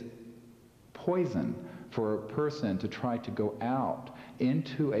is poison for a person to try to go out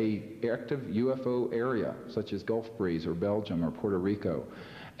into a active UFO area, such as Gulf Breeze or Belgium or Puerto Rico,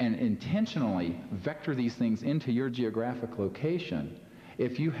 and intentionally vector these things into your geographic location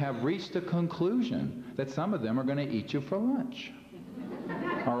if you have reached a conclusion that some of them are going to eat you for lunch.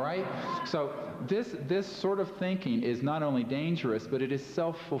 All right? So this sort of thinking is not only dangerous, but it is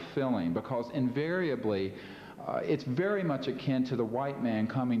self-fulfilling, because invariably it's very much akin to the white man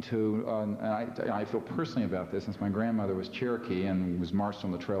coming to, I feel personally about this, since my grandmother was Cherokee and was marched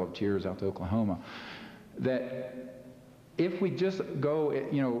on the Trail of Tears out to Oklahoma, that if we just go,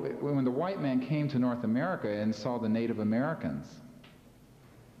 when the white man came to North America and saw the Native Americans,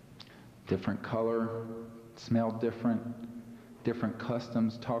 different color, smelled different, different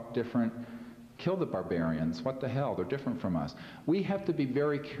customs, talked different, kill the barbarians, what the hell, they're different from us. We have to be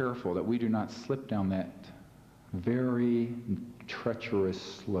very careful that we do not slip down that very treacherous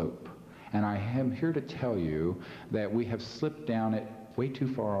slope. And I am here to tell you that we have slipped down it way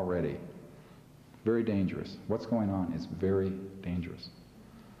too far already. Very dangerous. What's going on is very dangerous.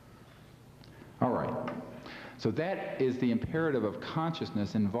 All right. So that is the imperative of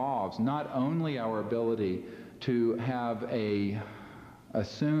consciousness, involves not only our ability to have a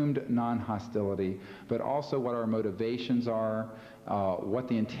assumed non-hostility, but also what our motivations are, what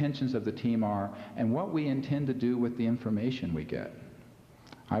the intentions of the team are, and what we intend to do with the information we get.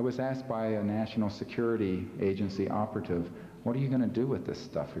 I was asked by a national security agency operative, what are you going to do with this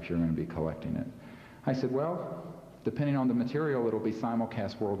stuff if you're going to be collecting it? I said, well, depending on the material, it'll be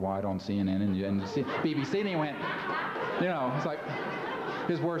simulcast worldwide on CNN and BBC. And he went, it's like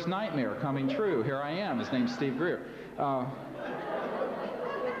his worst nightmare coming true. Here I am. His name's Steve Greer.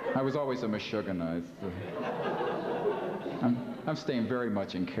 I was always a Meshuggah. I'm staying very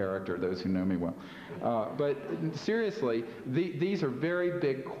much in character, those who know me well. But seriously, these are very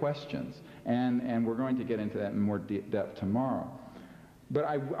big questions, and we're going to get into that in more depth tomorrow. But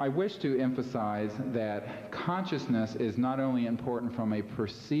I wish to emphasize that consciousness is not only important from a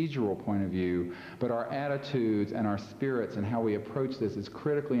procedural point of view, but our attitudes and our spirits and how we approach this is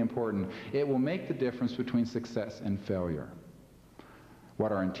critically important. It will make the difference between success and failure.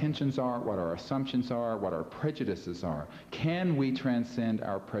 What our intentions are, what our assumptions are, what our prejudices are. Can we transcend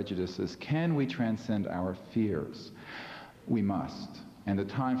our prejudices? Can we transcend our fears? We must. And the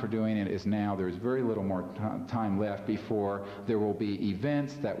time for doing it is now. There's very little more time left before there will be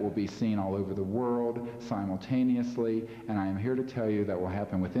events that will be seen all over the world simultaneously. And I am here to tell you that will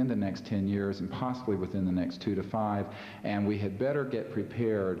happen within the next 10 years and possibly within the next 2 to 5. And we had better get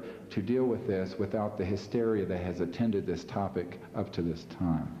prepared to deal with this without the hysteria that has attended this topic up to this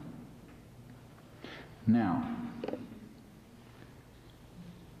time. Now,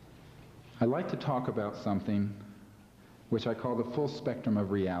 I'd like to talk about something which I call the full spectrum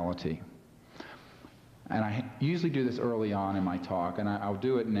of reality. and I usually do this early on in my talk, and I'll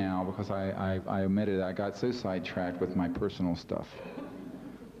do it now because I omitted it. I got so sidetracked with my personal stuff.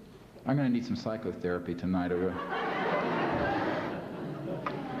 I'm going to need some psychotherapy tonight.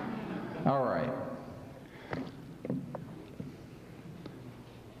 All right.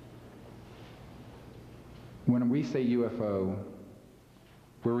 When we say UFO,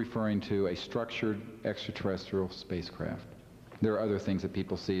 we're referring to a structured extraterrestrial spacecraft. There are other things that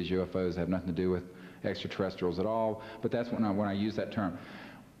people see as UFOs that have nothing to do with extraterrestrials at all, but that's when I use that term.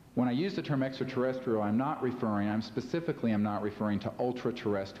 When I use the term extraterrestrial, I'm not referring to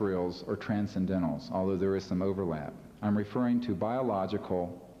ultra-terrestrials or transcendentals, although there is some overlap. I'm referring to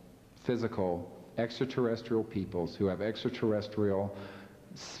biological, physical, extraterrestrial peoples who have extraterrestrial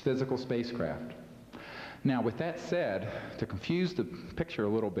physical spacecraft. Now, with that said, to confuse the picture a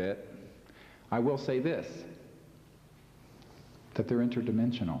little bit, I will say this, that they're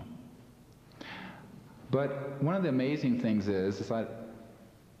interdimensional. But one of the amazing things is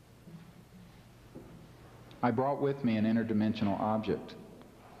I brought with me an interdimensional object,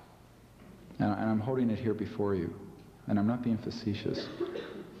 and I'm holding it here before you, and I'm not being facetious.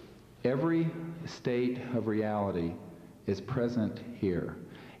 Every state of reality is present here.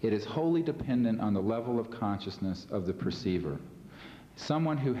 It is wholly dependent on the level of consciousness of the perceiver.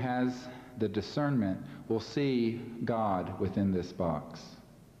 Someone who has the discernment will see God within this box.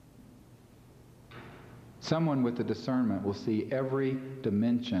 Someone with the discernment will see every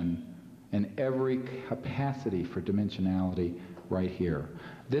dimension and every capacity for dimensionality right here.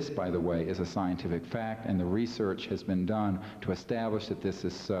 This, by the way, is a scientific fact, and the research has been done to establish that this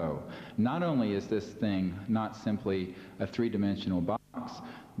is so. Not only is this thing not simply a three-dimensional box,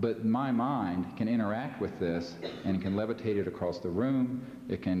 but my mind can interact with this and can levitate it across the room,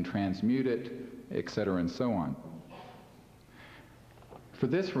 it can transmute it, etc., and so on. For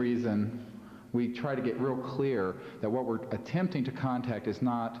this reason, we try to get real clear that what we're attempting to contact is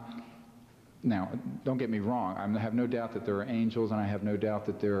not, now, don't get me wrong, I have no doubt that there are angels, and I have no doubt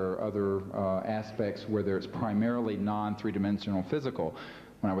that there are other aspects where there's primarily non-three-dimensional physical.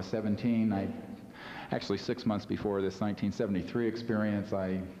 When I was 17, actually 6 months before this 1973 experience,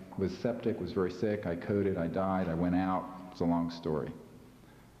 I was septic, was very sick, I coded, I died, I went out. It's a long story.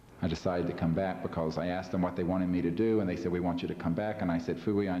 I decided to come back because I asked them what they wanted me to do, and they said, we want you to come back, and I said,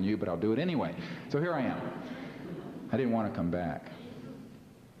 phooey on you, but I'll do it anyway. So here I am. I didn't want to come back.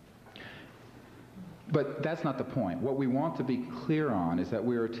 But that's not the point. What we want to be clear on is that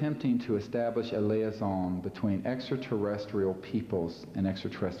we're attempting to establish a liaison between extraterrestrial peoples and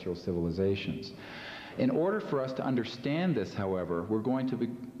extraterrestrial civilizations. In order for us to understand this, however,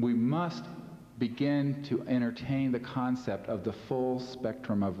 we must begin to entertain the concept of the full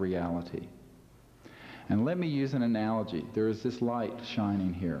spectrum of reality. And let me use an analogy. There is this light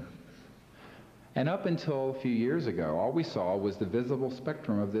shining here. And up until a few years ago, all we saw was the visible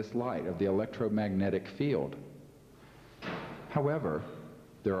spectrum of this light, of the electromagnetic field. However,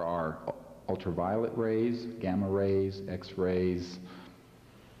 there are ultraviolet rays, gamma rays, X-rays,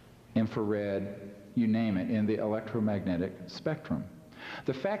 infrared, you name it, in the electromagnetic spectrum.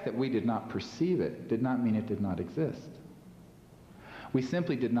 The fact that we did not perceive it did not mean it did not exist. We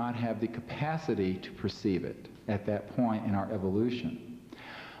simply did not have the capacity to perceive it at that point in our evolution.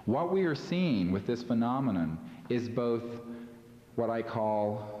 What we are seeing with this phenomenon is both what I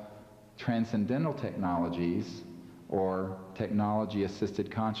call transcendental technologies, or technology-assisted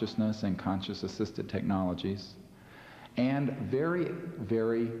consciousness and conscious-assisted technologies, and very,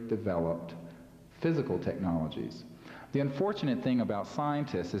 very developed physical technologies. The unfortunate thing about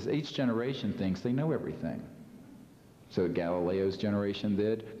scientists is each generation thinks they know everything. So Galileo's generation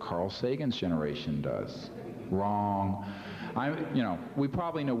did, Carl Sagan's generation does. Wrong. We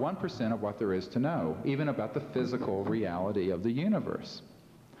probably know 1% of what there is to know, even about the physical reality of the universe.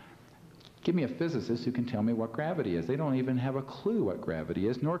 Give me a physicist who can tell me what gravity is. They don't even have a clue what gravity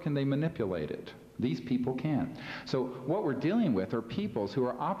is, nor can they manipulate it. These people can. So what we're dealing with are peoples who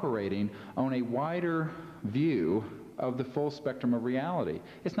are operating on a wider view of the full spectrum of reality.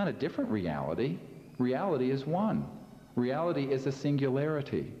 It's not a different reality. Reality is one. Reality is a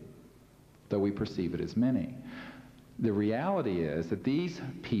singularity, though we perceive it as many. The reality is that these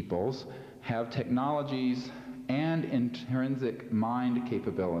peoples have technologies and intrinsic mind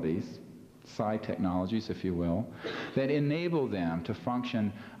capabilities, psi technologies, if you will, that enable them to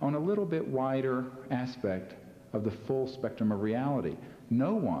function on a little bit wider aspect of the full spectrum of reality.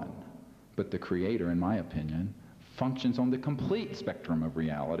 No one but the Creator, in my opinion, functions on the complete spectrum of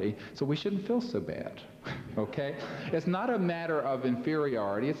reality, so we shouldn't feel so bad, okay? It's not a matter of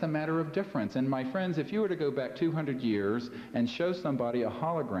inferiority, it's a matter of difference. And my friends, if you were to go back 200 years and show somebody a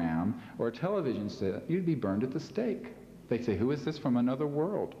hologram or a television set, you'd be burned at the stake. They'd say, who is this from another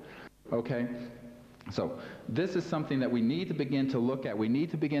world? Okay? So this is something that we need to begin to look at. We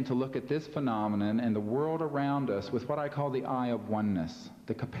need to begin to look at this phenomenon and the world around us with what I call the eye of oneness,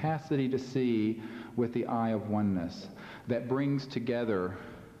 the capacity to see with the eye of oneness that brings together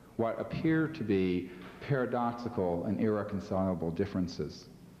what appear to be paradoxical and irreconcilable differences.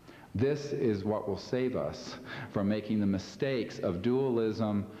 This is what will save us from making the mistakes of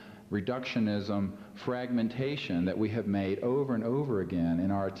dualism, reductionism, fragmentation that we have made over and over again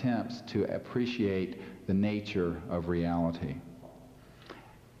in our attempts to appreciate the nature of reality.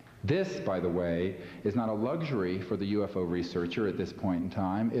 This, by the way, is not a luxury for the UFO researcher at this point in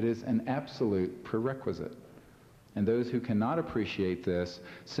time. It is an absolute prerequisite. And those who cannot appreciate this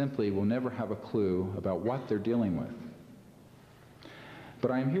simply will never have a clue about what they're dealing with.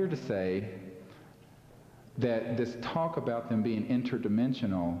 But I am here to say that this talk about them being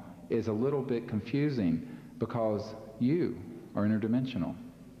interdimensional is a little bit confusing because you are interdimensional.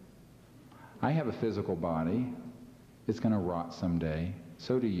 I have a physical body. It's going to rot someday.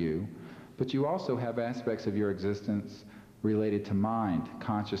 So do you. But you also have aspects of your existence related to mind,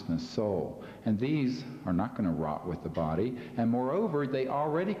 consciousness, soul. And these are not going to rot with the body. And moreover, they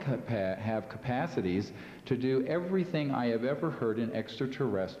already have capacities to do everything I have ever heard an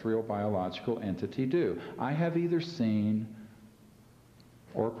extraterrestrial biological entity do. I have either seen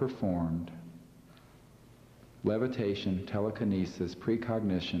or performed levitation, telekinesis,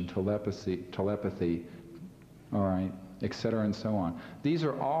 precognition, telepathy, all right, etc. and so on. These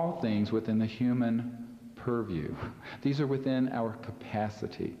are all things within the human purview. These are within our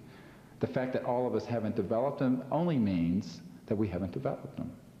capacity. The fact that all of us haven't developed them only means that we haven't developed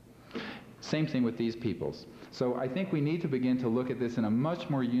them. Same thing with these peoples. So I think we need to begin to look at this in a much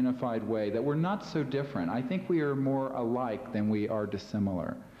more unified way, that we're not so different. I think we are more alike than we are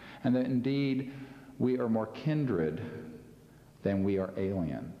dissimilar. And that indeed we are more kindred than we are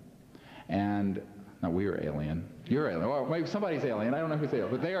alien. And, no, we are alien. You're alien. Well, maybe somebody's alien. I don't know who's alien,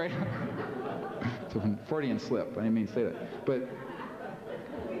 but they are alien. It's a Freudian slip. I didn't mean to say that. But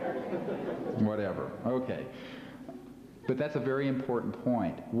whatever. Okay. But that's a very important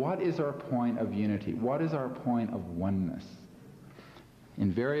point. What is our point of unity? What is our point of oneness?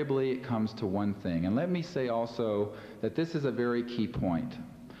 Invariably, it comes to one thing. And let me say also that this is a very key point,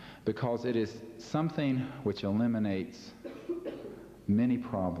 because it is something which eliminates many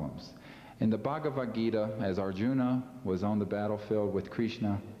problems. In the Bhagavad Gita, as Arjuna was on the battlefield with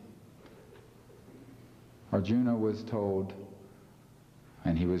Krishna, Arjuna was told,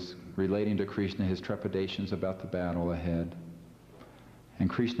 and he was relating to Krishna his trepidations about the battle ahead. And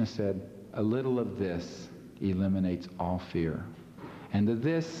Krishna said, a little of this eliminates all fear. And the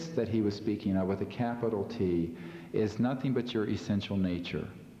this that he was speaking of with a capital T is nothing but your essential nature.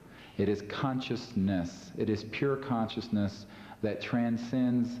 It is consciousness. It is pure consciousness that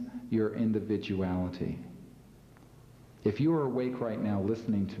transcends your individuality. If you are awake right now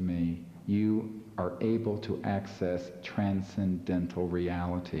listening to me, you are able to access transcendental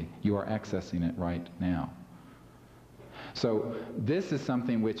reality. You are accessing it right now. So this is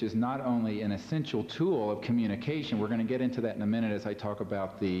something which is not only an essential tool of communication, we're going to get into that in a minute as I talk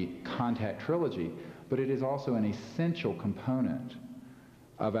about the contact trilogy, but it is also an essential component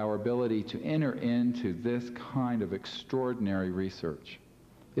of our ability to enter into this kind of extraordinary research.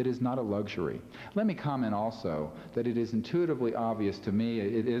 It is not a luxury. Let me comment also that it is intuitively obvious to me,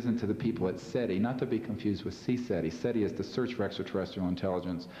 it isn't to the people at SETI, not to be confused with CSETI. SETI is the Search for Extraterrestrial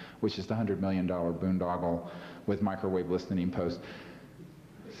Intelligence, which is the $100 million boondoggle with microwave listening posts.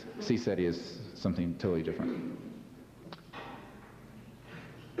 CSETI is something totally different.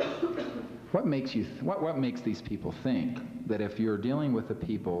 What makes these people think that if you're dealing with the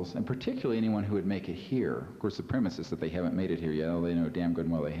peoples, and particularly anyone who would make it here, of course the premise is that they haven't made it here yet, they know damn good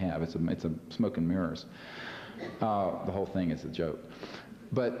and well they have. It's a smoke and mirrors. The whole thing is a joke.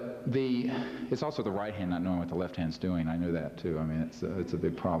 But it's also the right hand not knowing what the left hand's doing. I know that too. I mean, it's a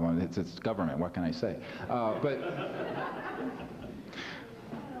big problem. It's government. What can I say?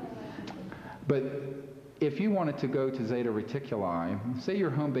 But if you wanted to go to Zeta Reticuli, say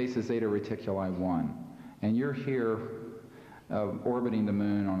your home base is Zeta Reticuli 1, and you're here orbiting the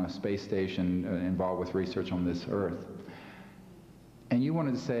moon on a space station involved with research on this Earth, and you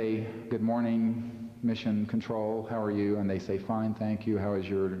wanted to say, good morning, mission control, how are you? And they say, fine, thank you, how is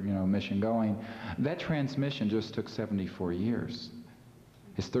your mission going? That transmission just took 74 years.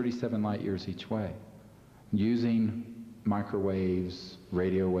 It's 37 light years each way. using microwaves,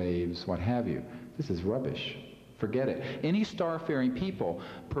 radio waves, what have you. This is rubbish. Forget it. Any star-faring people,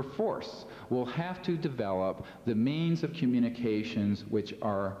 perforce, will have to develop the means of communications which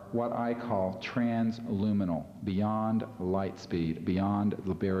are what I call transluminal, beyond light speed, beyond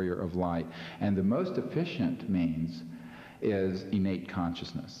the barrier of light. And the most efficient means is innate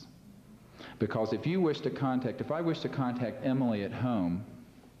consciousness. Because if I wish to contact Emily at home,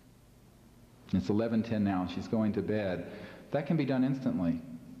 it's 11:10 now, she's going to bed, that can be done instantly.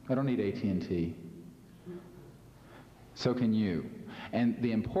 I don't need AT&T. So can you. And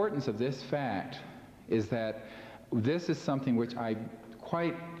the importance of this fact is that this is something which I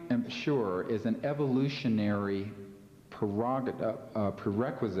quite am sure is an evolutionary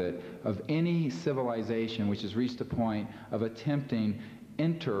prerequisite of any civilization which has reached the point of attempting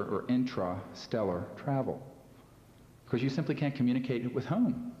inter- or intrastellar travel. Because you simply can't communicate with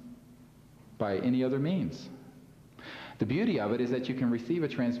home by any other means. The beauty of it is that you can receive a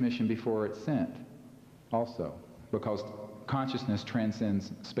transmission before it's sent also, because consciousness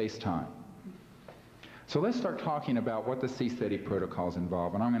transcends space-time. So let's start talking about what the C-SETI protocols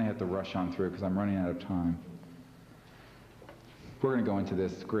involve, and I'm going to have to rush on through because I'm running out of time. We're going to go into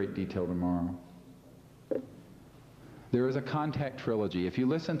this great detail tomorrow. There is a contact trilogy. If you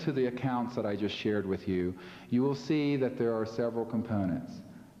listen to the accounts that I just shared with you, you will see that there are several components: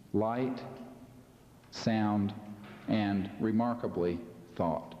 light, sound, and, remarkably,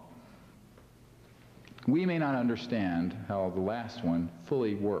 thought. We may not understand how the last one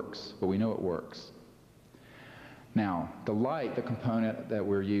fully works, but we know it works. Now, the light, the component that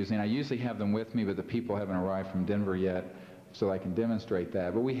we're using, I usually have them with me, but the people haven't arrived from Denver yet, so I can demonstrate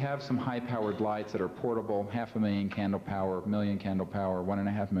that. But we have some high-powered lights that are portable, 500,000 candle power, 1,000,000 candle power,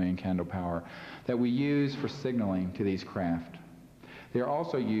 1.5 million candle power, that we use for signaling to these craft. They are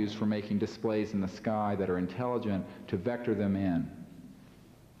also used for making displays in the sky that are intelligent to vector them in.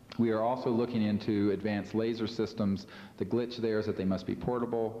 We are also looking into advanced laser systems. The glitch there is that they must be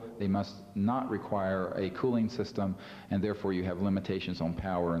portable, they must not require a cooling system, and therefore you have limitations on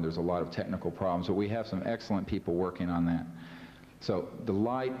power, and there's a lot of technical problems. But we have some excellent people working on that. So the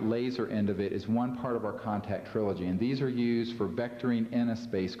light laser end of it is one part of our contact trilogy, and these are used for vectoring in a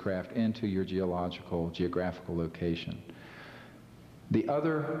spacecraft into your geographical location. The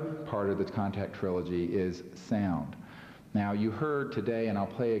other part of the contact trilogy is sound. Now, you heard today, and I'll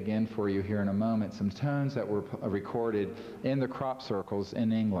play again for you here in a moment, some tones that were recorded in the crop circles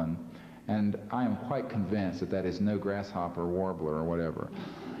in England. And I am quite convinced that that is no grasshopper warbler or whatever.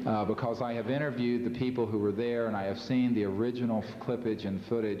 Because I have interviewed the people who were there, and I have seen the original clippage and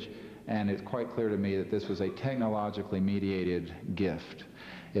footage, and it's quite clear to me that this was a technologically mediated gift.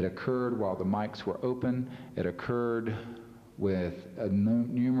 It occurred while the mics were open. It occurred with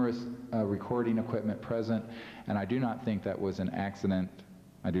numerous recording equipment present, and I do not think that was an accident.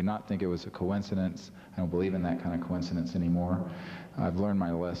 I do not think it was a coincidence. I don't believe in that kind of coincidence anymore. I've learned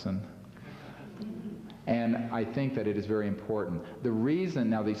my lesson. And I think that it is very important. The reason,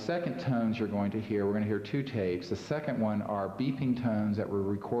 now the second tones you're going to hear, we're going to hear two tapes. The second one are beeping tones that were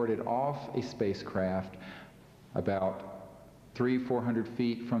recorded off a spacecraft about 300-400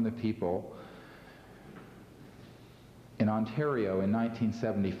 feet from the people. In Ontario in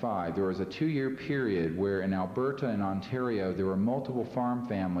 1975, there was a 2-year period where in Alberta and Ontario there were multiple farm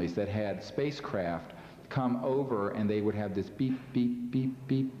families that had spacecraft come over, and they would have this beep, beep, beep,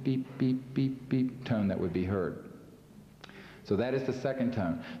 beep, beep, beep, beep, beep tone that would be heard. So that is the second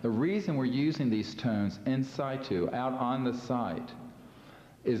tone. The reason we're using these tones in situ, out on the site,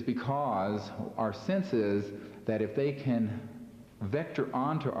 is because our sense is that if they can vector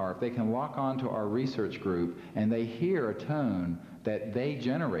onto if they can lock onto our research group and they hear a tone that they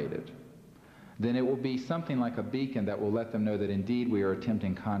generated, then it will be something like a beacon that will let them know that indeed we are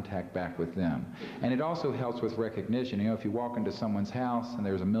attempting contact back with them. And it also helps with recognition. You know, if you walk into someone's house and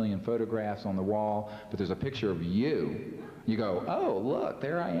there's 1,000,000 photographs on the wall, but there's a picture of you, you go, oh, look,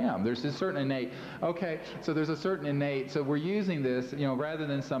 there I am. There's a certain innate, okay, so there's a certain innate, so we're using this, you know, rather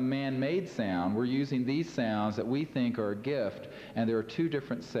than some man-made sound, we're using these sounds that we think are a gift, and there are two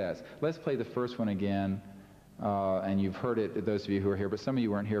different sets. Let's play the first one again, and you've heard it, those of you who are here, but some of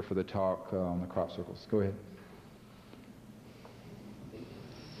you weren't here for the talk on the crop circles. Go ahead.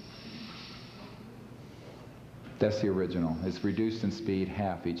 That's the original. It's reduced in speed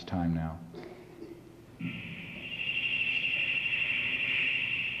half each time now.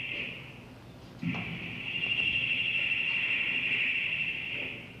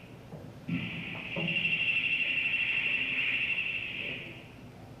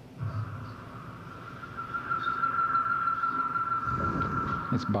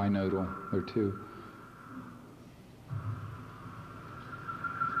 It's binodal. There are two.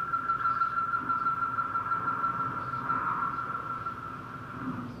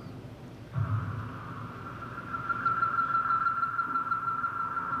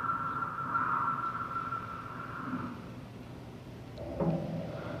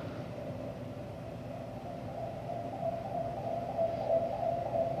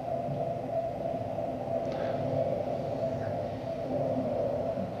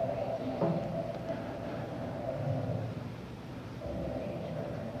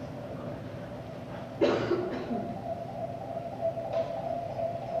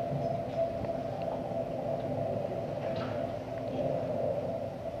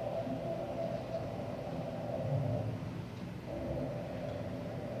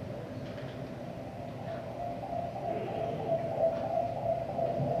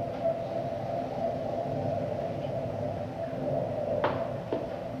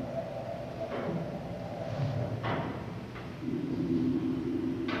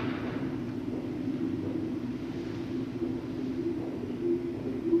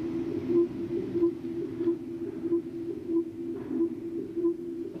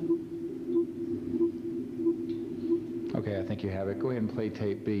 it. Go ahead and play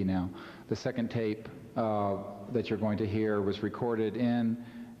tape B now. The second tape that you're going to hear was recorded in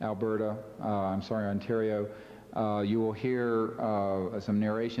Ontario. You will hear some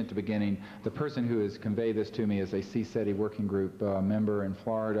narration at the beginning. The person who has conveyed this to me is a CSETI working group member in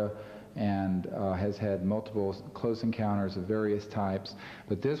Florida, and has had multiple close encounters of various types.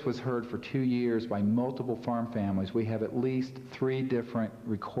 But this was heard for 2 years by multiple farm families. We have at least 3 different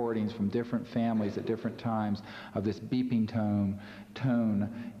recordings from different families at different times of this beeping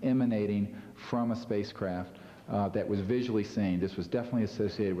tone emanating from a spacecraft that was visually seen. This was definitely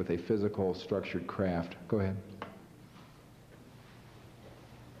associated with a physical structured craft. Go ahead.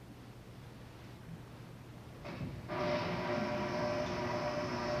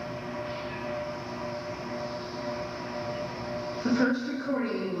 The first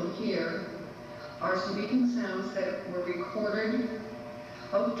recording you will hear are some beeping sounds that were recorded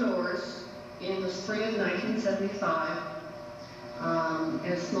outdoors in the spring of 1975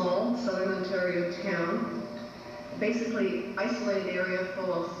 in a small southern Ontario town, basically isolated area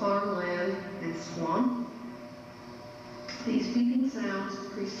full of farmland and swamp. These beeping sounds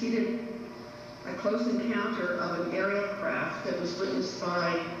preceded a close encounter of an aerial craft that was witnessed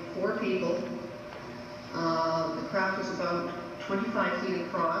by 4 people. The craft was about 25 feet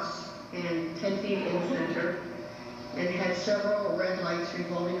across and 10 feet in the center, and had several red lights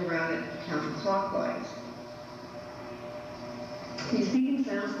revolving around it counterclockwise. These beeping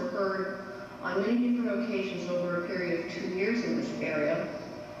sounds were heard on many different occasions over a period of 2 years in this area.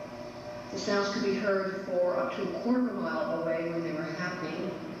 The sounds could be heard for up to a quarter of a mile away when they were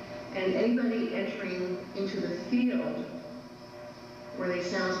happening, and anybody entering into the field where these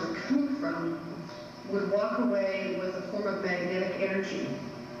sounds were coming from would walk away with a form of magnetic energy.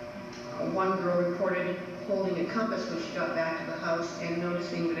 One girl reported holding a compass when she got back to the house and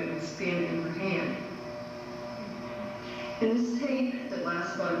noticing that it would spin in her hand. In this tape that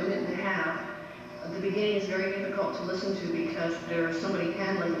lasts about a minute and a half, the beginning is very difficult to listen to because there's somebody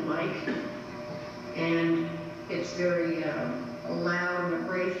handling the mic, and it's very loud and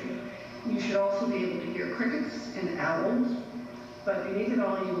abrasive. You should also be able to hear crickets and owls, but beneath it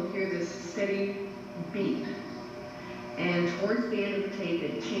all you will hear this steady beep. And towards the end of the tape,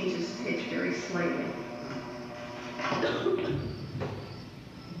 it changes pitch very slightly.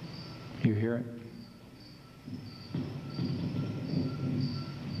 You hear it?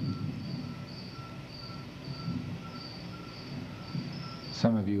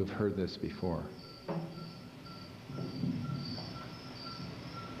 Some of you have heard this before.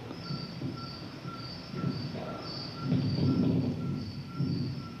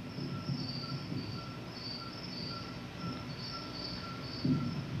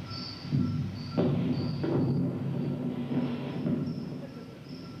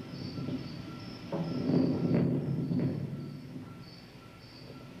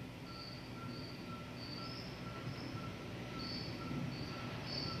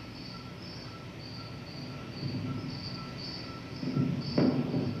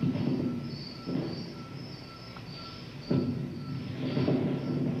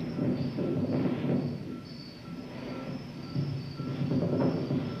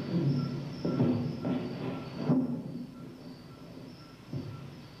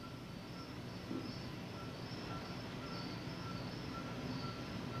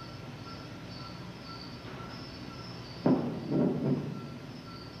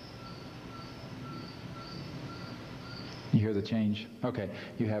 You hear the change? Okay,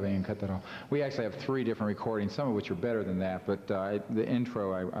 you haven't even cut that off. We actually have 3 different recordings, some of which are better than that, but the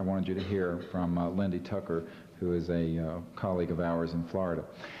intro I wanted you to hear from Lindy Tucker, who is a colleague of ours in Florida.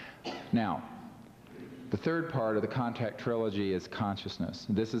 Now, the third part of the contact trilogy is consciousness.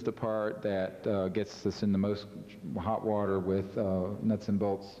 This is the part that gets us in the most hot water with nuts and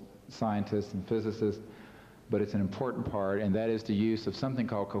bolts scientists and physicists, but it's an important part, and that is the use of something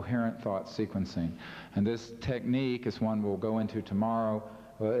called coherent thought sequencing. And this technique is one we'll go into tomorrow.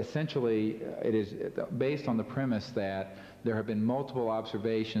 Essentially, it is based on the premise that there have been multiple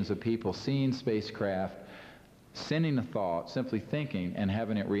observations of people seeing spacecraft, sending a thought, simply thinking, and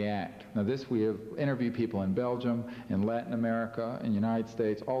having it react. Now this, we have interviewed people in Belgium, in Latin America, in the United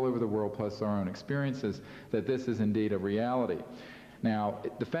States, all over the world, plus our own experiences, that this is indeed a reality. Now,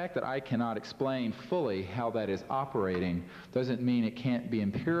 the fact that I cannot explain fully how that is operating doesn't mean it can't be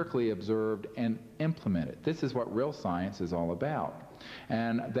empirically observed and implemented. This is what real science is all about.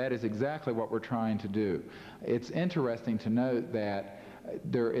 And that is exactly what we're trying to do. It's interesting to note that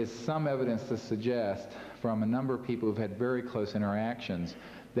there is some evidence to suggest from a number of people who've had very close interactions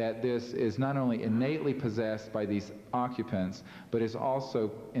that this is not only innately possessed by these occupants, but is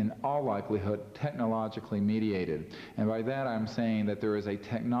also, in all likelihood, technologically mediated. And by that I'm saying that there is a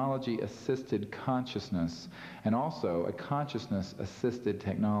technology-assisted consciousness and also a consciousness-assisted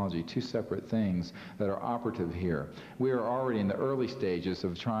technology, two separate things that are operative here. We are already in the early stages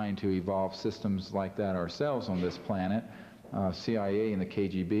of trying to evolve systems like that ourselves on this planet. CIA and the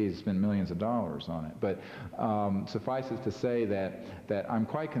KGB has spent millions of dollars on it. But suffice it to say that I'm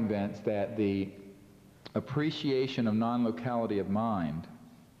quite convinced that the appreciation of non-locality of mind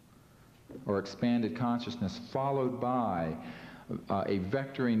or expanded consciousness followed by a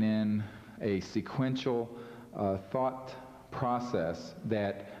vectoring in a sequential thought process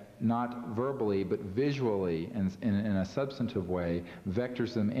that not verbally but visually and in a substantive way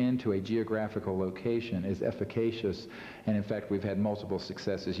vectors them into a geographical location is efficacious, and in fact we've had multiple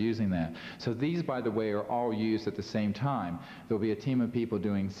successes using that. So these, by the way, are all used at the same time. There'll be a team of people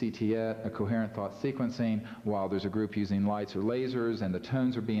doing CTS, a coherent thought sequencing, while there's a group using lights or lasers, and the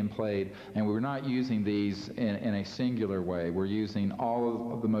tones are being played, and we're not using these in a singular way. We're using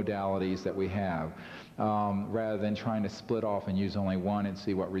all of the modalities that we have. Rather than trying to split off and use only one and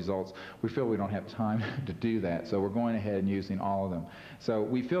see what results. We feel we don't have time to do that, so we're going ahead and using all of them. So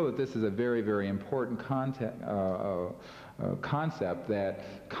we feel that this is a very, very important concept that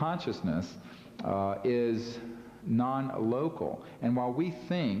consciousness is non-local. And while we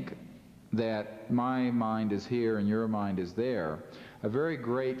think that my mind is here and your mind is there, a very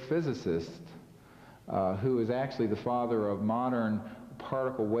great physicist who is actually the father of modern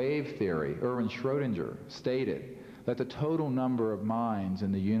particle wave theory, Erwin Schrödinger, stated that the total number of minds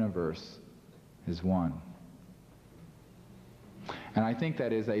in the universe is one. And I think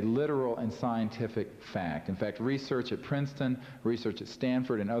that is a literal and scientific fact. In fact, research at Princeton, research at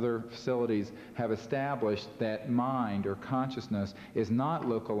Stanford, and other facilities have established that mind or consciousness is not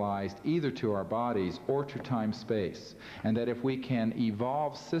localized either to our bodies or to time-space, and that if we can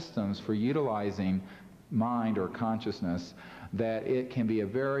evolve systems for utilizing mind or consciousness, that it can be a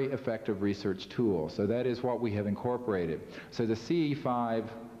very effective research tool. So that is what we have incorporated. So the CE5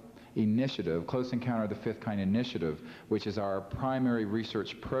 initiative, Close Encounter of the Fifth Kind initiative, which is our primary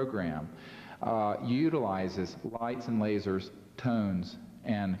research program, utilizes lights and lasers, tones,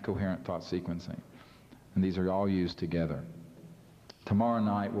 and coherent thought sequencing. And these are all used together. Tomorrow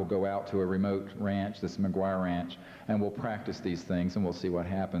night we'll go out to a remote ranch, this McGuire Ranch, and we'll practice these things and we'll see what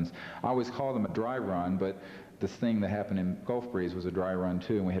happens. I always call them a dry run, but this thing that happened in Gulf Breeze was a dry run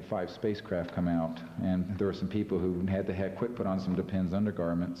too, and we had 5 spacecraft come out, and there were some people who had to have quick put on some Depends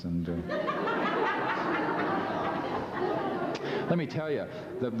undergarments, and let me tell you,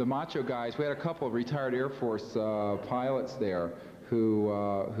 the macho guys, we had a couple of retired Air Force pilots there who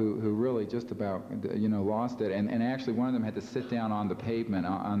really just about, lost it, and actually one of them had to sit down on the pavement,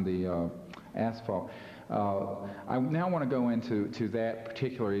 on the asphalt. I now want to go into that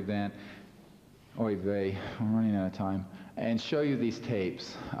particular event. Oy vey, I'm running out of time, and show you these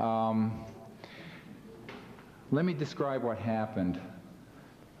tapes. Let me describe what happened.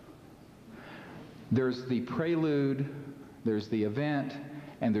 There's the prelude, there's the event,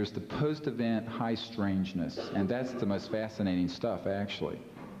 and there's the post-event high strangeness, and that's the most fascinating stuff, actually.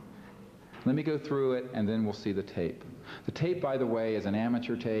 Let me go through it, and then we'll see the tape. The tape, by the way, is an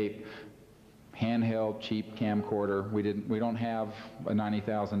amateur tape, handheld, cheap camcorder. We don't have a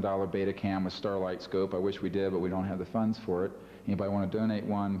 $90,000 beta cam with starlight scope. I wish we did, but we don't have the funds for it. Anybody want to donate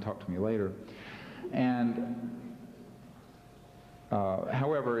one, talk to me later. And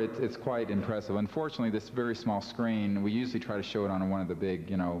however, it's quite impressive. Unfortunately, this very small screen, we usually try to show it on one of the big,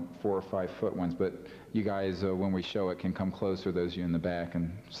 4 or 5 foot ones, but you guys, when we show it, can come closer, those of you in the back,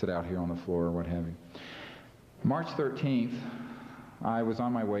 and sit out here on the floor or what have you. March 13th, I was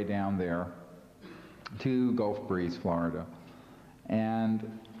on my way down there to Gulf Breeze, Florida,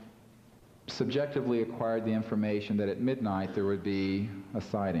 and subjectively acquired the information that at midnight there would be a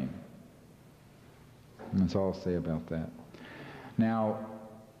sighting. And that's all I'll say about that. Now,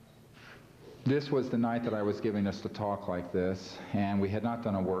 this was the night that I was giving us to talk like this, and we had not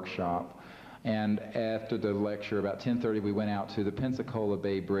done a workshop. And after the lecture, about 10:30, we went out to the Pensacola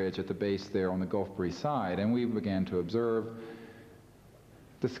Bay Bridge at the base there on the Gulf Breeze side, and we began to observe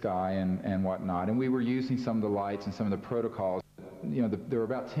the sky and whatnot. And we were using some of the lights and some of the protocols. There were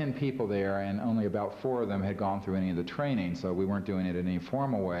about 10 people there, and only about 4 of them had gone through any of the training, so we weren't doing it in any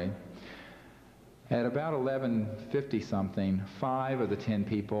formal way. At about 11:50 something, 5 of the 10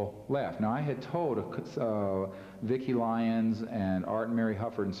 people left. Now I had told Vicki Lyons and Art and Mary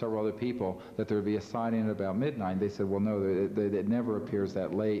Hufford and several other people that there would be a sighting at about midnight. They said, well, no, it never appears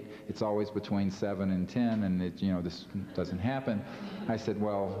that late. It's always between 7 and 10, and it, you know, this doesn't happen. I said,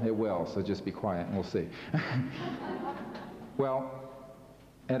 well, it will, so just be quiet and we'll see. Well,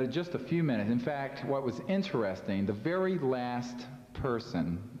 at just a few minutes, in fact, what was interesting, the very last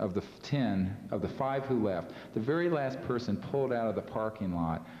person of the 10, of the 5 who left, the very last person pulled out of the parking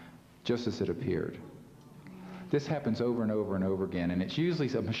lot just as it appeared. This happens over and over and over again, and it's usually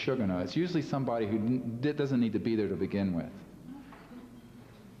a mashugana. It's usually somebody who doesn't need to be there to begin with.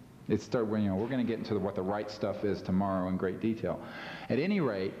 We're going to get into what the right stuff is tomorrow in great detail. At any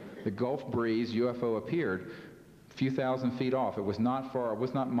rate, the Gulf Breeze UFO appeared a few thousand feet off. It was not far, it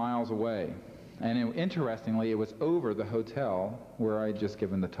was not miles away. And interestingly, it was over the hotel where I had just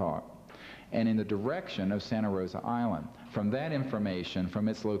given the talk, and in the direction of Santa Rosa Island. From that information, from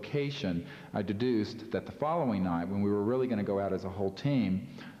its location, I deduced that the following night, when we were really going to go out as a whole team,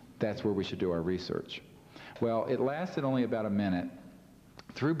 that's where we should do our research. Well, it lasted only about a minute.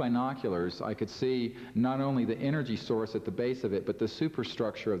 Through binoculars, I could see not only the energy source at the base of it, but the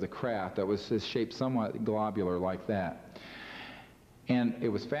superstructure of the craft that was shaped somewhat globular like that. And it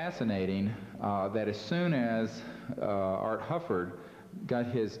was fascinating that as soon as Art Hufford got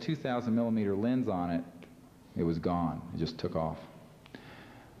his 2,000 millimeter lens on it, it was gone. It just took off.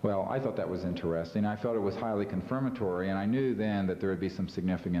 Well, I thought that was interesting. I felt it was highly confirmatory, and I knew then that there would be some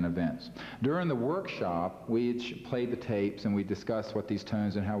significant events. During the workshop, we each played the tapes and we discussed what these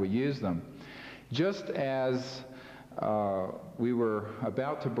tones and how we use them. Just as we were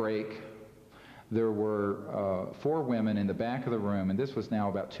about to break, there were 4 women in the back of the room, and this was now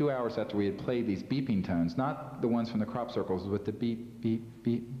about 2 hours after we had played these beeping tones, not the ones from the crop circles, but the beep, beep,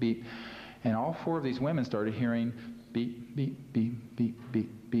 beep, beep. And all 4 of these women started hearing beep, beep, beep, beep,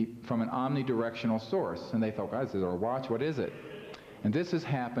 beep, beep from an omnidirectional source. And they thought, guys, is it our watch? What is it? And this has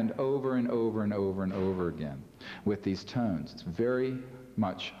happened over and over and over and over again with these tones. It's very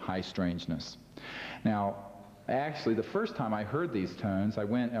much high strangeness. Now, actually, the first time I heard these tones, I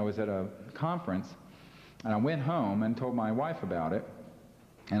was at a conference, and I went home and told my wife about it.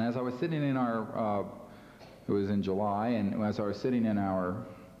 And as I was sitting in our, it was in July, and as I was sitting in our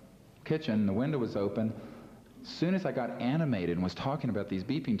kitchen, the window was open. As soon as I got animated and was talking about these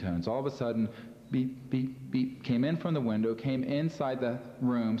beeping tones, all of a sudden, beep, beep, beep, came in from the window, came inside the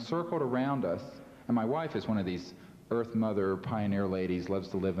room, circled around us, and my wife is one of these Earth Mother pioneer ladies, loves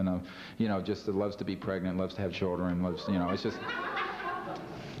to live in a, just loves to be pregnant, loves to have children, loves, it's just,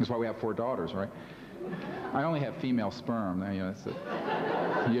 that's why we have 4 daughters, right? I only have female sperm.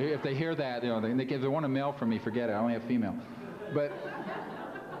 If they hear that, if they want a male from me, forget it. I only have female. But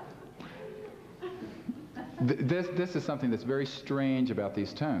this is something that's very strange about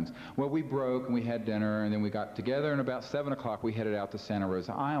these tones. Well, we broke and we had dinner, and then we got together, and about 7 o'clock we headed out to Santa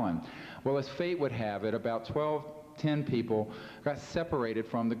Rosa Island. Well, as fate would have it, about 10 people got separated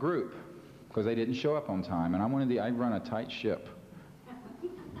from the group because they didn't show up on time. And I run a tight ship.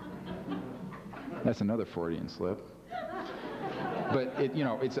 That's another Freudian slip. But it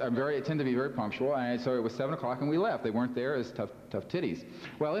tend to be very punctual. And so it was 7 o'clock and we left. They weren't there as tough titties.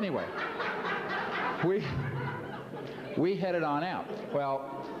 Well, anyway, we headed on out.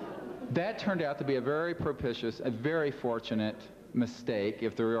 Well, that turned out to be a very propitious, a very fortunate mistake,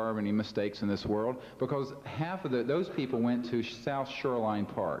 if there are any mistakes in this world, because half of those people went to South Shoreline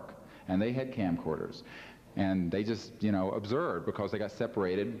Park, and they had camcorders. And they just, observed because they got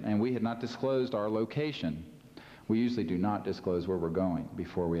separated, and we had not disclosed our location. We usually do not disclose where we're going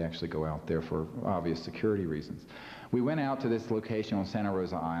before we actually go out there for obvious security reasons. We went out to this location on Santa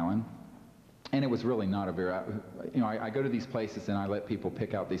Rosa Island, and it was really not a very, I go to these places and I let people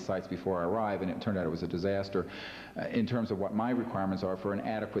pick out these sites before I arrive, and it turned out it was a disaster in terms of what my requirements are for an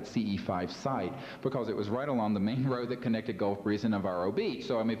adequate CE5 site, because it was right along the main road that connected Gulf Breeze and Navarro Beach.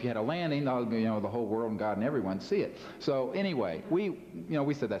 So, if you had a landing, the whole world and God and everyone would see it. So anyway, we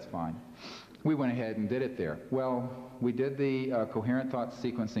said that's fine. We went ahead and did it there. Well, we did the coherent thought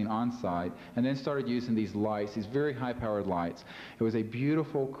sequencing on site, and then started using these lights, these very high-powered lights. It was a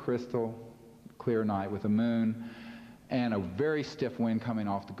beautiful crystal clear night with a moon and a very stiff wind coming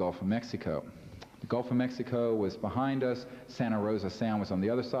off the Gulf of Mexico. The Gulf of Mexico was behind us, Santa Rosa Sound was on the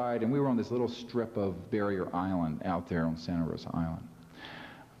other side, and we were on this little strip of barrier island out there on Santa Rosa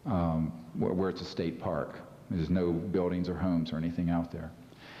Island, where it's a state park. There's no buildings or homes or anything out there.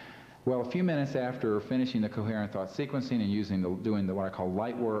 Well, a few minutes after finishing the coherent thought sequencing and doing what I call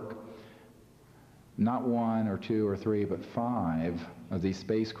light work, not 1 or 2 or 3, but 5 of these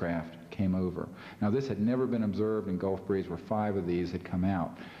spacecraft came over. Now, this had never been observed in Gulf Breeze, where 5 of these had come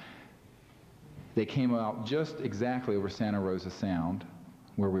out. They came out just exactly over Santa Rosa Sound,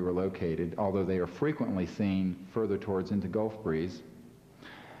 where we were located, although they are frequently seen further towards into Gulf Breeze.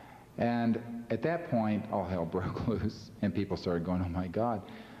 And at that point, all hell broke loose, and people started going, oh my God.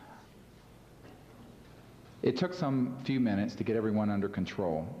 It took some few minutes to get everyone under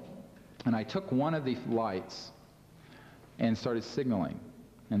control. And I took one of the lights and started signaling.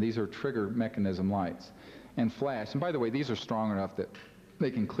 And these are trigger mechanism lights. And flashed. And by the way, these are strong enough that they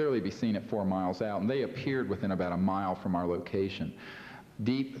can clearly be seen at 4 miles out. And they appeared within about a mile from our location.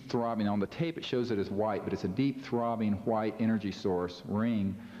 Deep throbbing. On the tape it shows it as white, but it's a deep throbbing white energy source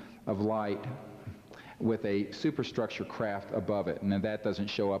ring of light with a superstructure craft above it. And that doesn't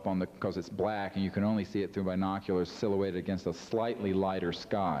show up on the, because it's black and you can only see it through binoculars silhouetted against a slightly lighter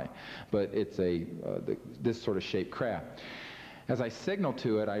sky. But it's this sort of shaped craft. As I signaled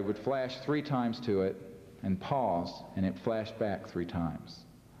to it, I would flash 3 times to it and pause, and it flashed back 3 times.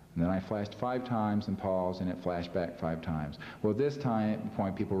 And then I flashed 5 times and paused, and it flashed back 5 times. Well, this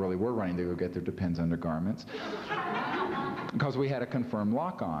point, people really were running to go get their Depends undergarments because we had a confirmed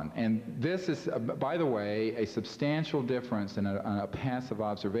lock-on. And this is, by the way, a substantial difference in a passive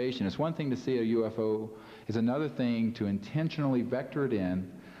observation. It's one thing to see a UFO. It's another thing to intentionally vector it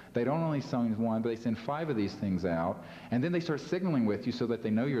in. They don't only send 1, but they send 5 of these things out, and then they start signaling with you so that they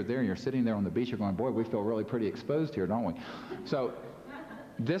know you're there, and you're sitting there on the beach, you're going, boy, we feel really pretty exposed here, don't we? So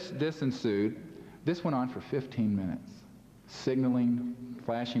this ensued. This went on for 15 minutes, signaling,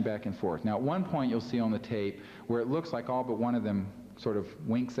 flashing back and forth. Now, at one point, you'll see on the tape where it looks like all but one of them sort of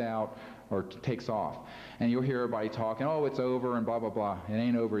winks out or takes off. And you'll hear everybody talking, oh, it's over, and blah, blah, blah. It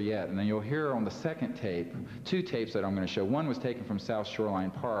ain't over yet. And then you'll hear on the second tape, 2 tapes that I'm going to show. One was taken from South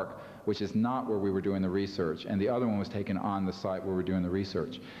Shoreline Park, which is not where we were doing the research, and the other one was taken on the site where we're doing the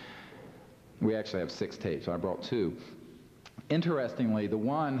research. We actually have 6 tapes, so I brought 2. Interestingly, the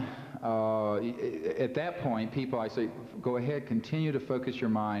one, at that point, I say, go ahead, continue to focus your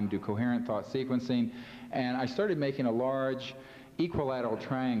mind, do coherent thought sequencing, and I started making a large equilateral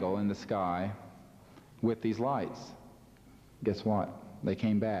triangle in the sky with these lights. Guess what? They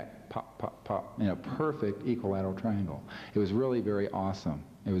came back, pop, pop, pop, in a perfect equilateral triangle. It was really very awesome.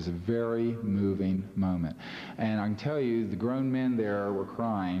 It was a very moving moment. And I can tell you, the grown men there were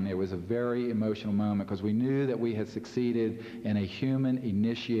crying. It was a very emotional moment because we knew that we had succeeded in a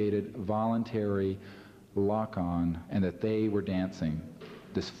human-initiated, voluntary lock-on, and that they were dancing,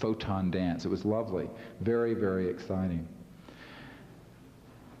 this photon dance. It was lovely. Very, very exciting.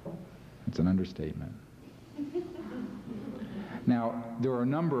 It's an understatement. Now, there were a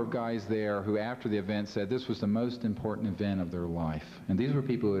number of guys there who, after the event, said this was the most important event of their life. And these were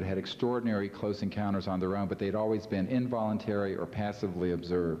people who had had extraordinary close encounters on their own, but they'd always been involuntary or passively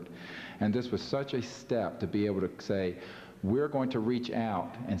observed. And this was such a step to be able to say, we're going to reach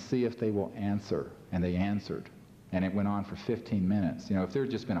out and see if they will answer. And they answered. And it went on for 15 minutes. You know, if there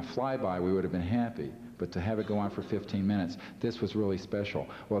had just been a flyby, we would have been happy. But to have it go on for 15 minutes, this was really special.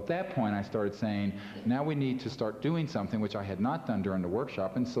 Well, at that point, I started saying, now we need to start doing something which I had not done during the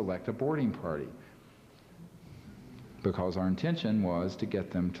workshop, and select a boarding party. Because our intention was to get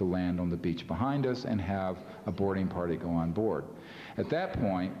them to land on the beach behind us and have a boarding party go on board. At that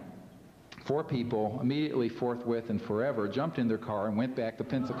point, 4 people immediately, forthwith, and forever jumped in their car and went back to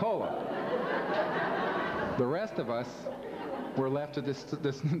Pensacola. The rest of us were left to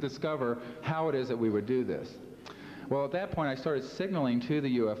discover how it is that we would do this. Well, at that point, I started signaling to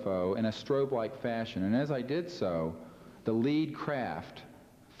the UFO in a strobe-like fashion, and as I did so, the lead craft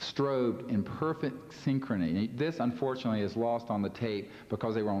strobed in perfect synchrony. This, unfortunately, is lost on the tape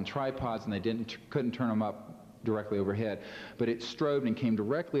because they were on tripods and they couldn't turn them up directly overhead. But it strobed and came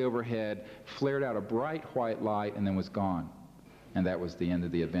directly overhead, flared out a bright white light, and then was gone. And that was the end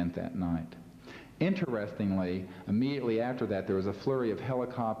of the event that night. Interestingly, immediately after that, there was a flurry of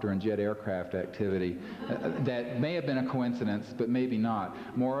helicopter and jet aircraft activity that may have been a coincidence, but maybe not.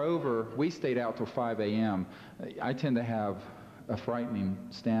 Moreover, we stayed out till 5 a.m. I tend to have a frightening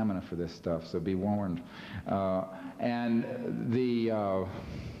stamina for this stuff, so be warned. I'll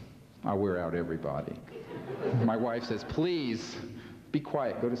wear out everybody. My wife says, please, be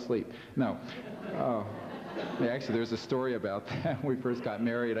quiet, go to sleep. No. Actually, there's a story about that. When we first got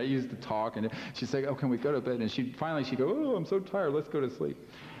married, I used to talk, and she'd say, oh, can we go to bed? And she'd go, oh, I'm so tired, let's go to sleep.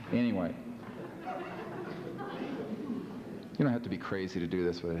 Anyway. You don't have to be crazy to do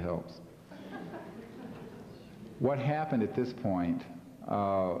this, but it helps. What happened at this point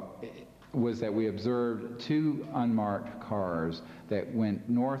was that we observed 2 unmarked cars that went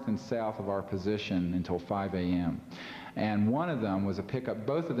north and south of our position until 5 a.m. And one of them was a pickup.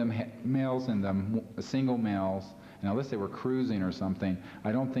 Both of them had males in them, single males. And unless they were cruising or something,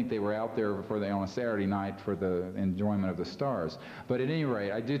 I don't think they were out there on a Saturday night for the enjoyment of the stars. But at any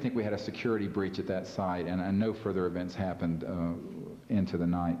rate, I do think we had a security breach at that site, and no further events happened into the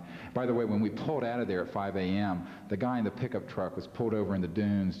night. By the way, when we pulled out of there at 5 a.m., the guy in the pickup truck was pulled over in the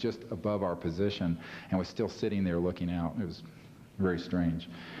dunes just above our position and was still sitting there looking out. It was very strange.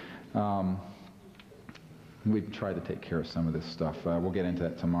 We've tried to take care of some of this stuff. We'll get into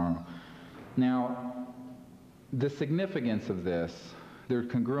that tomorrow. Now, the significance of this, the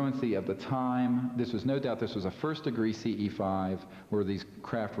congruency of the time, this was no doubt, this was a first-degree CE5 where these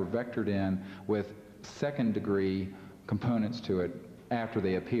craft were vectored in with second-degree components to it after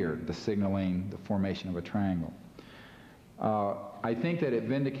they appeared, the signaling, the formation of a triangle. I think that it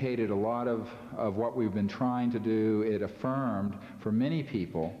vindicated a lot of what we've been trying to do. It affirmed for many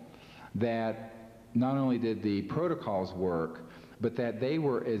people that not only did the protocols work, but that they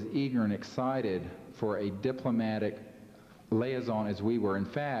were as eager and excited for a diplomatic liaison as we were. In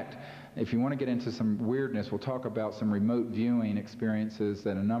fact, if you want to get into some weirdness, we'll talk about some remote viewing experiences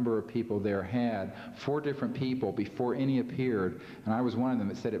that a number of people there had. 4 different people before any appeared, and I was one of them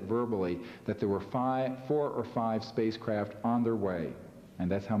that said it verbally, that there were 4 or 5 spacecraft on their way, and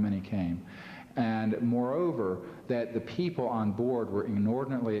that's how many came. And moreover, that the people on board were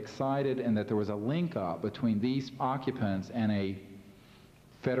inordinately excited, and that there was a link up between these occupants and a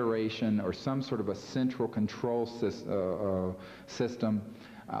federation or some sort of a central control system,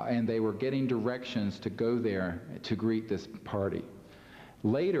 and they were getting directions to go there to greet this party.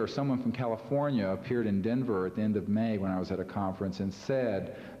 Later, someone from California appeared in Denver at the end of May when I was at a conference and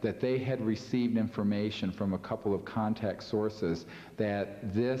said that they had received information from a couple of contact sources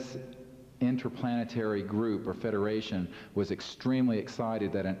that this interplanetary group or federation was extremely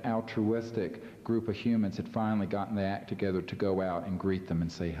excited that an altruistic group of humans had finally gotten the act together to go out and greet them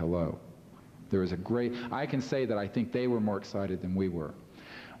and say hello. There was a great, I can say that I think they were more excited than we were.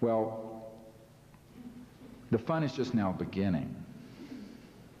 Well, the fun is just now beginning.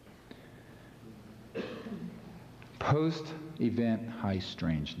 Post-event high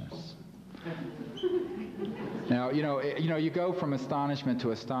strangeness. Now, you go from astonishment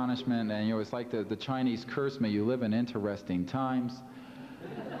to astonishment, and it's like the Chinese curse me, you live in interesting times.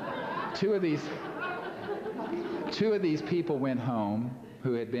 Two of these people went home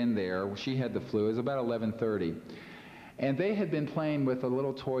who had been there. She had the flu. It was about 11:30. And they had been playing with a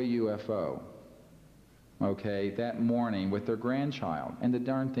little toy UFO, okay, that morning with their grandchild. And the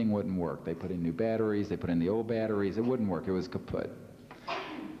darn thing wouldn't work. They put in new batteries. They put in the old batteries. It wouldn't work. It was kaput.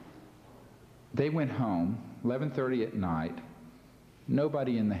 They went home, 11:30 at night,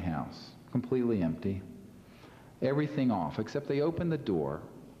 nobody in the house, completely empty, everything off, except they opened the door,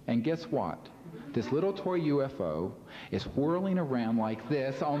 and guess what? This little toy UFO is whirling around like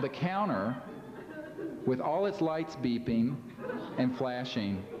this on the counter with all its lights beeping and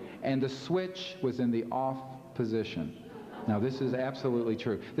flashing, and the switch was in the off position. Now, this is absolutely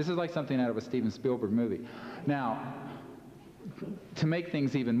true. This is like something out of a Steven Spielberg movie. Now, to make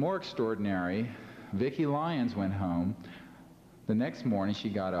things even more extraordinary, Vicki Lyons went home. The next morning she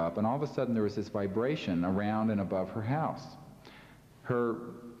got up, and all of a sudden there was this vibration around and above her house. Her,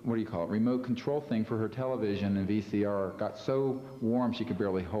 remote control thing for her television and VCR got so warm she could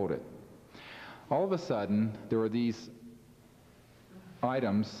barely hold it. All of a sudden, there were these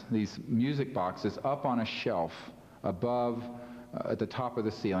items, these music boxes, up on a shelf above, at the top of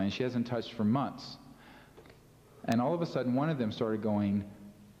the ceiling. She hasn't touched for months. And all of a sudden, one of them started going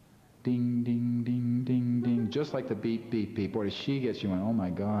ding, ding, ding, ding, ding, just like the beep, beep, beep. Boy, does she get you going, oh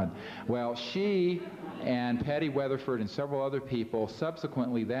my God. Well, she and Patty Weatherford and several other people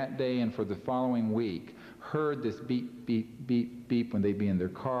subsequently that day and for the following week heard this beep, beep, beep, beep when they'd be in their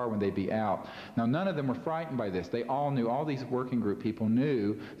car, when they'd be out. Now, none of them were frightened by this. They all knew, all these working group people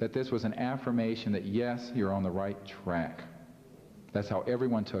knew that this was an affirmation that, yes, you're on the right track. That's how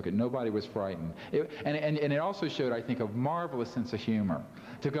everyone took it. Nobody was frightened. And it also showed, I think, a marvelous sense of humor.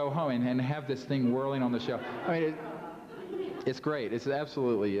 To go home and have this thing whirling on the shelf. I mean, it's great. It's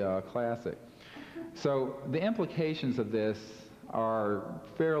absolutely classic. So the implications of this are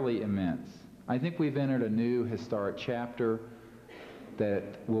fairly immense. I think we've entered a new historic chapter that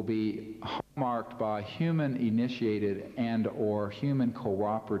will be hallmarked by human-initiated and/or human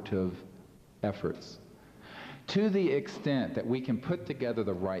cooperative efforts. To the extent that we can put together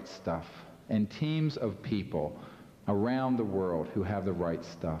the right stuff and teams of people around the world who have the right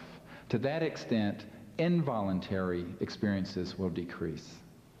stuff, to that extent, involuntary experiences will decrease.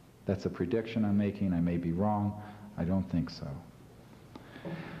 That's a prediction I'm making. I may be wrong. I don't think so.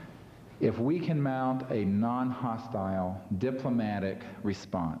 If we can mount a non-hostile, diplomatic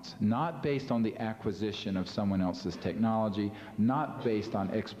response, not based on the acquisition of someone else's technology, not based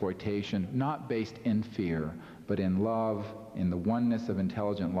on exploitation, not based in fear, but in love, in the oneness of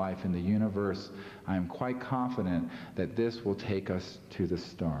intelligent life in the universe, I am quite confident that this will take us to the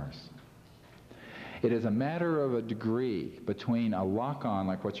stars. It is a matter of a degree between a lock-on,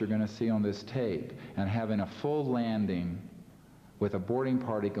 like what you're going to see on this tape, and having a full landing with a boarding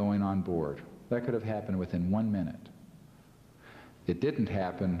party going on board. That could have happened within 1 minute. It didn't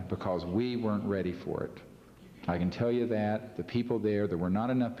happen because we weren't ready for it. I can tell you that. The people there were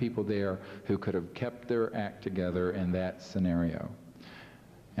not enough people there who could have kept their act together in that scenario.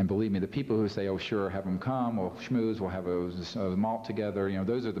 And believe me, the people who say, oh sure, have them come, we'll schmooze, we'll have a malt together, you know,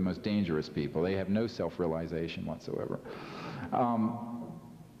 those are the most dangerous people. They have no self-realization whatsoever.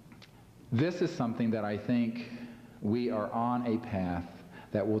 This is something that I think we are on a path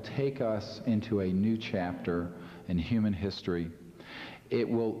that will take us into a new chapter in human history. It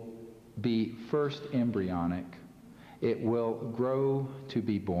will be first embryonic. It will grow to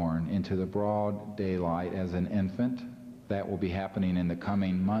be born into the broad daylight as an infant. That will be happening in the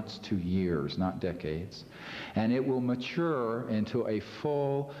coming months to years, not decades. And it will mature into a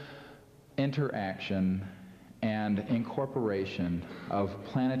full interaction and incorporation of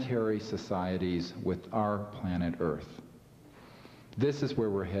planetary societies with our planet Earth. This is where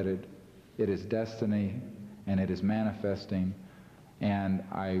we're headed. It is destiny, and it is manifesting. And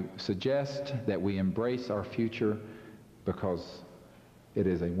I suggest that we embrace our future because it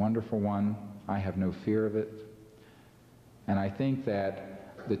is a wonderful one. I have no fear of it. And I think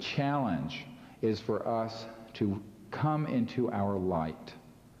that the challenge is for us to come into our light,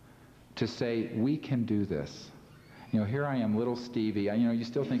 to say, we can do this. You know, here I am, little Stevie. You know, you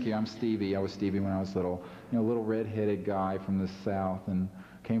still think I'm Stevie. I was Stevie when I was little. You know, little red-headed guy from the South and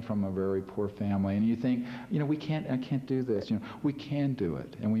came from a very poor family. And you think, you know, I can't do this. You know, we can do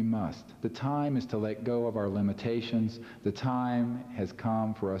it, and we must. The time is to let go of our limitations. The time has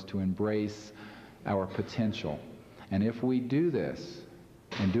come for us to embrace our potential. And if we do this,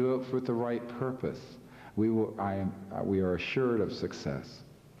 and do it with the right purpose, we are assured of success.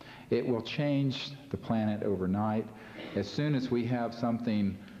 It will change the planet overnight. As soon as we have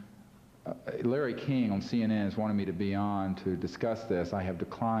something, Larry King on CNN has wanted me to be on to discuss this. I have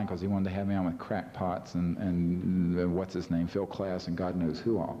declined because he wanted to have me on with crackpots and what's his name, Phil Klass and God knows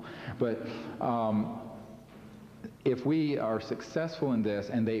who all. But if we are successful in this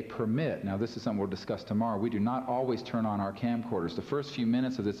and they permit, now this is something we'll discuss tomorrow, we do not always turn on our camcorders. The first few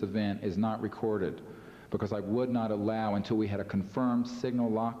minutes of this event is not recorded because I would not allow until we had a confirmed signal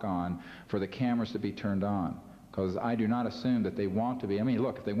lock-on for the cameras to be turned on. Because I do not assume that they want to be. I mean,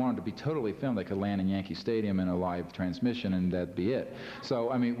 look, if they wanted to be totally filmed, they could land in Yankee Stadium in a live transmission and that'd be it.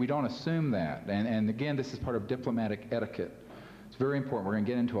 So, I mean, we don't assume that. And again, this is part of diplomatic etiquette. It's very important. We're going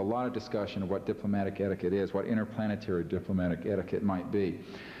to get into a lot of discussion of what diplomatic etiquette is, what interplanetary diplomatic etiquette might be.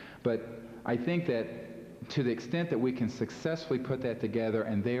 But I think that to the extent that we can successfully put that together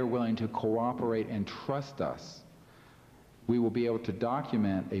and they are willing to cooperate and trust us, we will be able to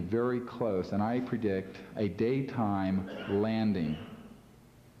document a very close, and I predict, a daytime landing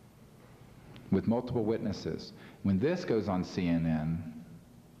with multiple witnesses. When this goes on CNN,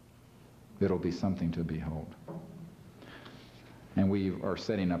 it'll be something to behold. And we are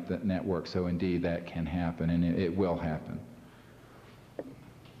setting up that network so indeed that can happen, and it will happen.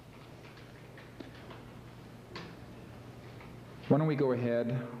 Why don't we go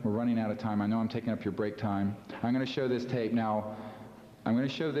ahead? We're running out of time. I know I'm taking up your break time. I'm going to show this tape. Now, I'm going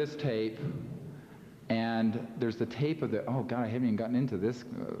to show this tape, and there's the tape of the, oh God, I haven't even gotten into this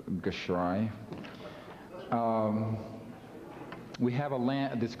gashrai. We have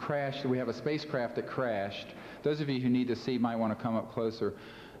we have a spacecraft that crashed. Those of you who need to see might want to come up closer.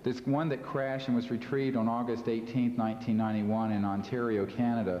 This one that crashed and was retrieved on August 18th, 1991 in Ontario,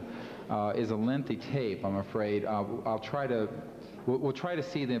 Canada, is a lengthy tape, I'm afraid. We'll try to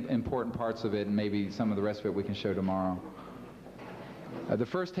see the important parts of it, and maybe some of the rest of it we can show tomorrow. The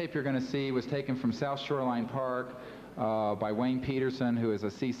first tape you're going to see was taken from South Shoreline Park by Wayne Peterson, who is a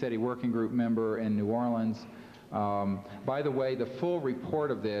CSETI working group member in New Orleans. By the way, the full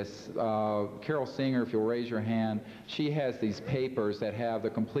report of this, Carol Singer, if you'll raise your hand, she has these papers that have the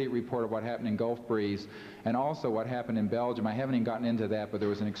complete report of what happened in Gulf Breeze and also what happened in Belgium. I haven't even gotten into that, but there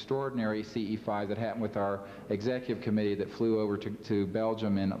was an extraordinary CE5 that happened with our executive committee that flew over to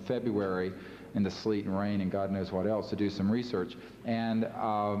Belgium in February in the sleet and rain and God knows what else to do some research. And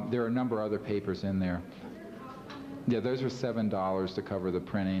there are a number of other papers in there. Yeah, those are $7 to cover the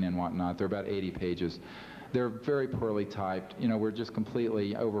printing and whatnot. They're about 80 pages. They're very poorly typed. You know, we're just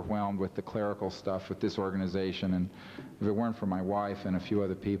completely overwhelmed with the clerical stuff with this organization, and if it weren't for my wife and a few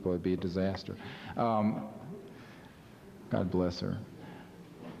other people, it'd be a disaster. God bless her.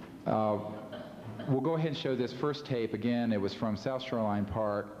 We'll go ahead and show this first tape again. It was from South Shoreline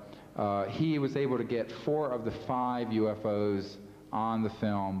Park. He was able to get 4 of the 5 UFOs on the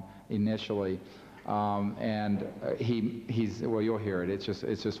film initially, and he's well, you'll hear it. It's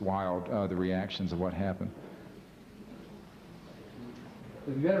just wild, the reactions of what happened.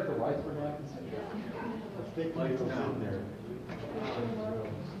 Is it better if the lights were black? Let's take lights down there.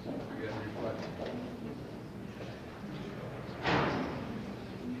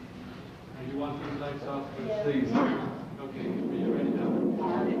 You want these lights off, please? Okay, are you ready now?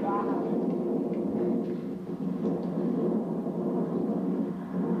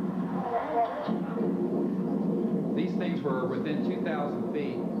 These things were within 2,000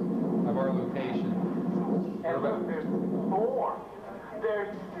 feet of our location. And look, there's 4.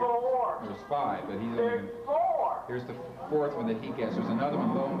 There's 4. There's 5, but he's There's 4. Here's the 4th one that he gets. There's another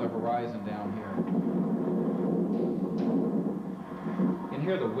one low on the horizon down here. You can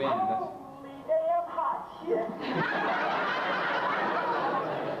hear the wind. That's Damn hot shit.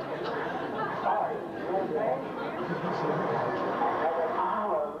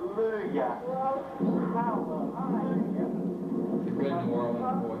 Hallelujah. Hallelujah. the good New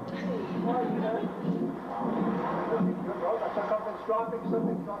Orleans boy. Something's dropping.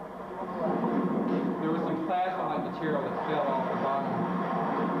 There was some plasma-like material that fell off the bottom.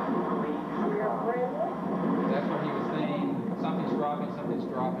 That's what he was saying. Something's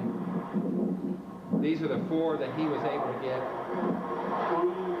dropping. These are the 4 that he was able to get.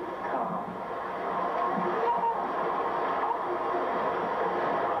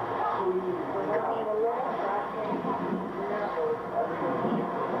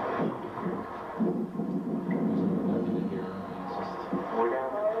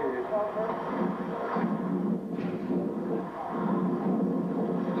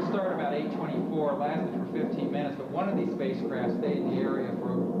 This started about 8:24, lasted for 15 minutes, but one of these spacecraft stayed in the area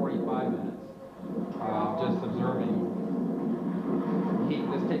for over 45 minutes, just observing.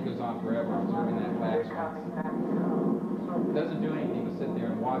 This tape goes on forever, observing that flash. It doesn't do anything but sit there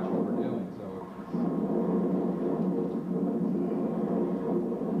and watch what we're doing, so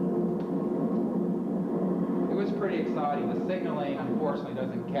it was pretty exciting. The signaling, unfortunately,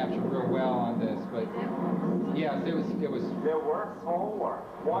 doesn't capture real well on this, but yes, it was. There were 4.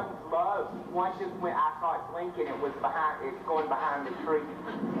 One's low. One just went. I saw it blinking. It's going behind the tree.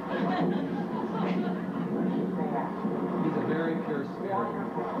 He's a very pure spirit.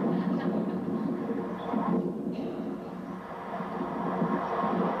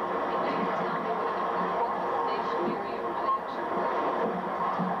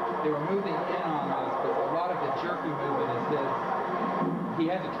 They were moving in on us, but a lot of the jerky movement is his. He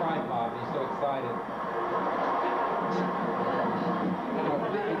has a tripod, and he's so excited.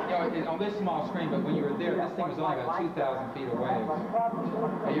 On this small screen, but when you were there, this thing was only about 2,000 feet away.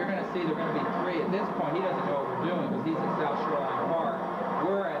 And you're going to see there are going to be 3. At this point, he doesn't know what we're doing because he's at South Shoreline Park.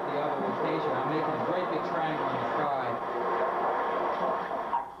 We're at the other location. I'm making a great big triangle in the sky.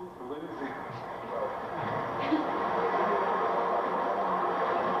 I keep losing.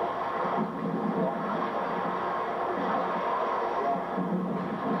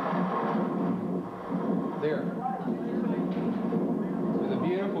 There. There's a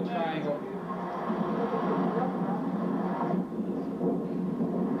beautiful triangle.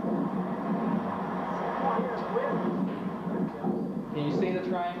 Can you see the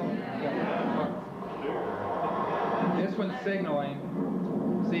triangle? Yeah. This one's signaling.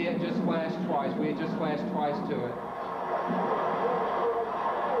 See, it just flashed twice. We had just flashed twice to it.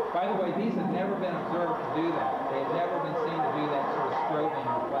 By the way, these had never been observed to do that. They had never been seen to do that sort of strobing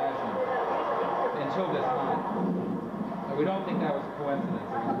or flashing until this night. And we don't think that was a coincidence.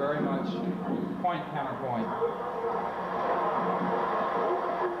 It was very much point counterpoint.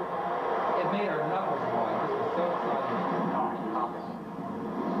 It made our knuckles white. This was so exciting.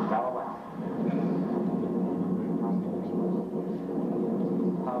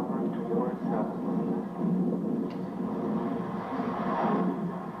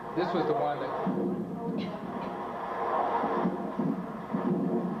 This was the one that...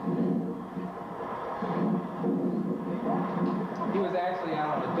 He was actually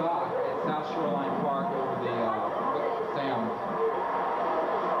out on a dock at South Shoreline Park over the Sound.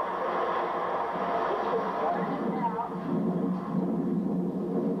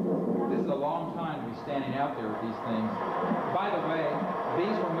 This is a long time to be standing out there with these things. By the way,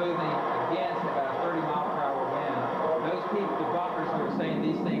 these were moving against about a 30-mile-per-hour wind. Those people, the bunkers, who are saying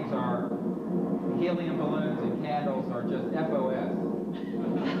these things are helium balloons and candles are just FOS.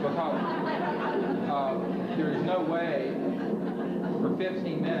 Because there is no way for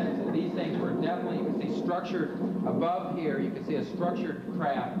 15 minutes. These things were definitely, you can see structured, above here you can see a structured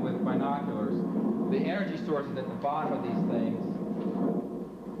craft with binoculars. The energy source is at the bottom of these things.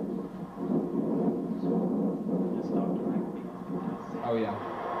 Oh yeah.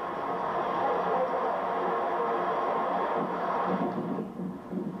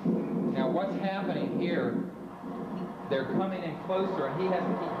 Now what's happening here, they're coming in closer and he has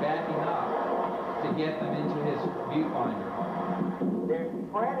to keep backing up to get them into his viewfinder. They're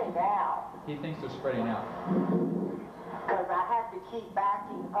spreading out. He thinks they're spreading out. Because I have to keep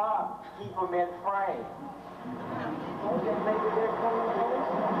backing up to keep them in frame. Maybe they're coming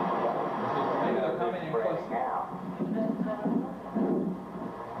closer. Maybe they're coming in close. Out.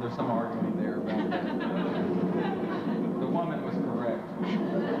 There's some arguing there about that. The woman was correct.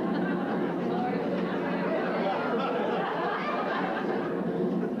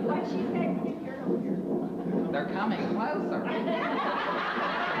 What she said, They're coming closer.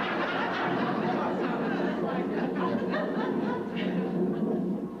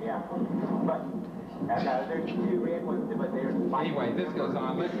 Yeah. But there's two red ones, but they're... Anyway, this goes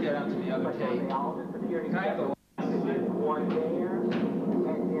on. Let's get on to the other tape. They all disappeared. Can I have the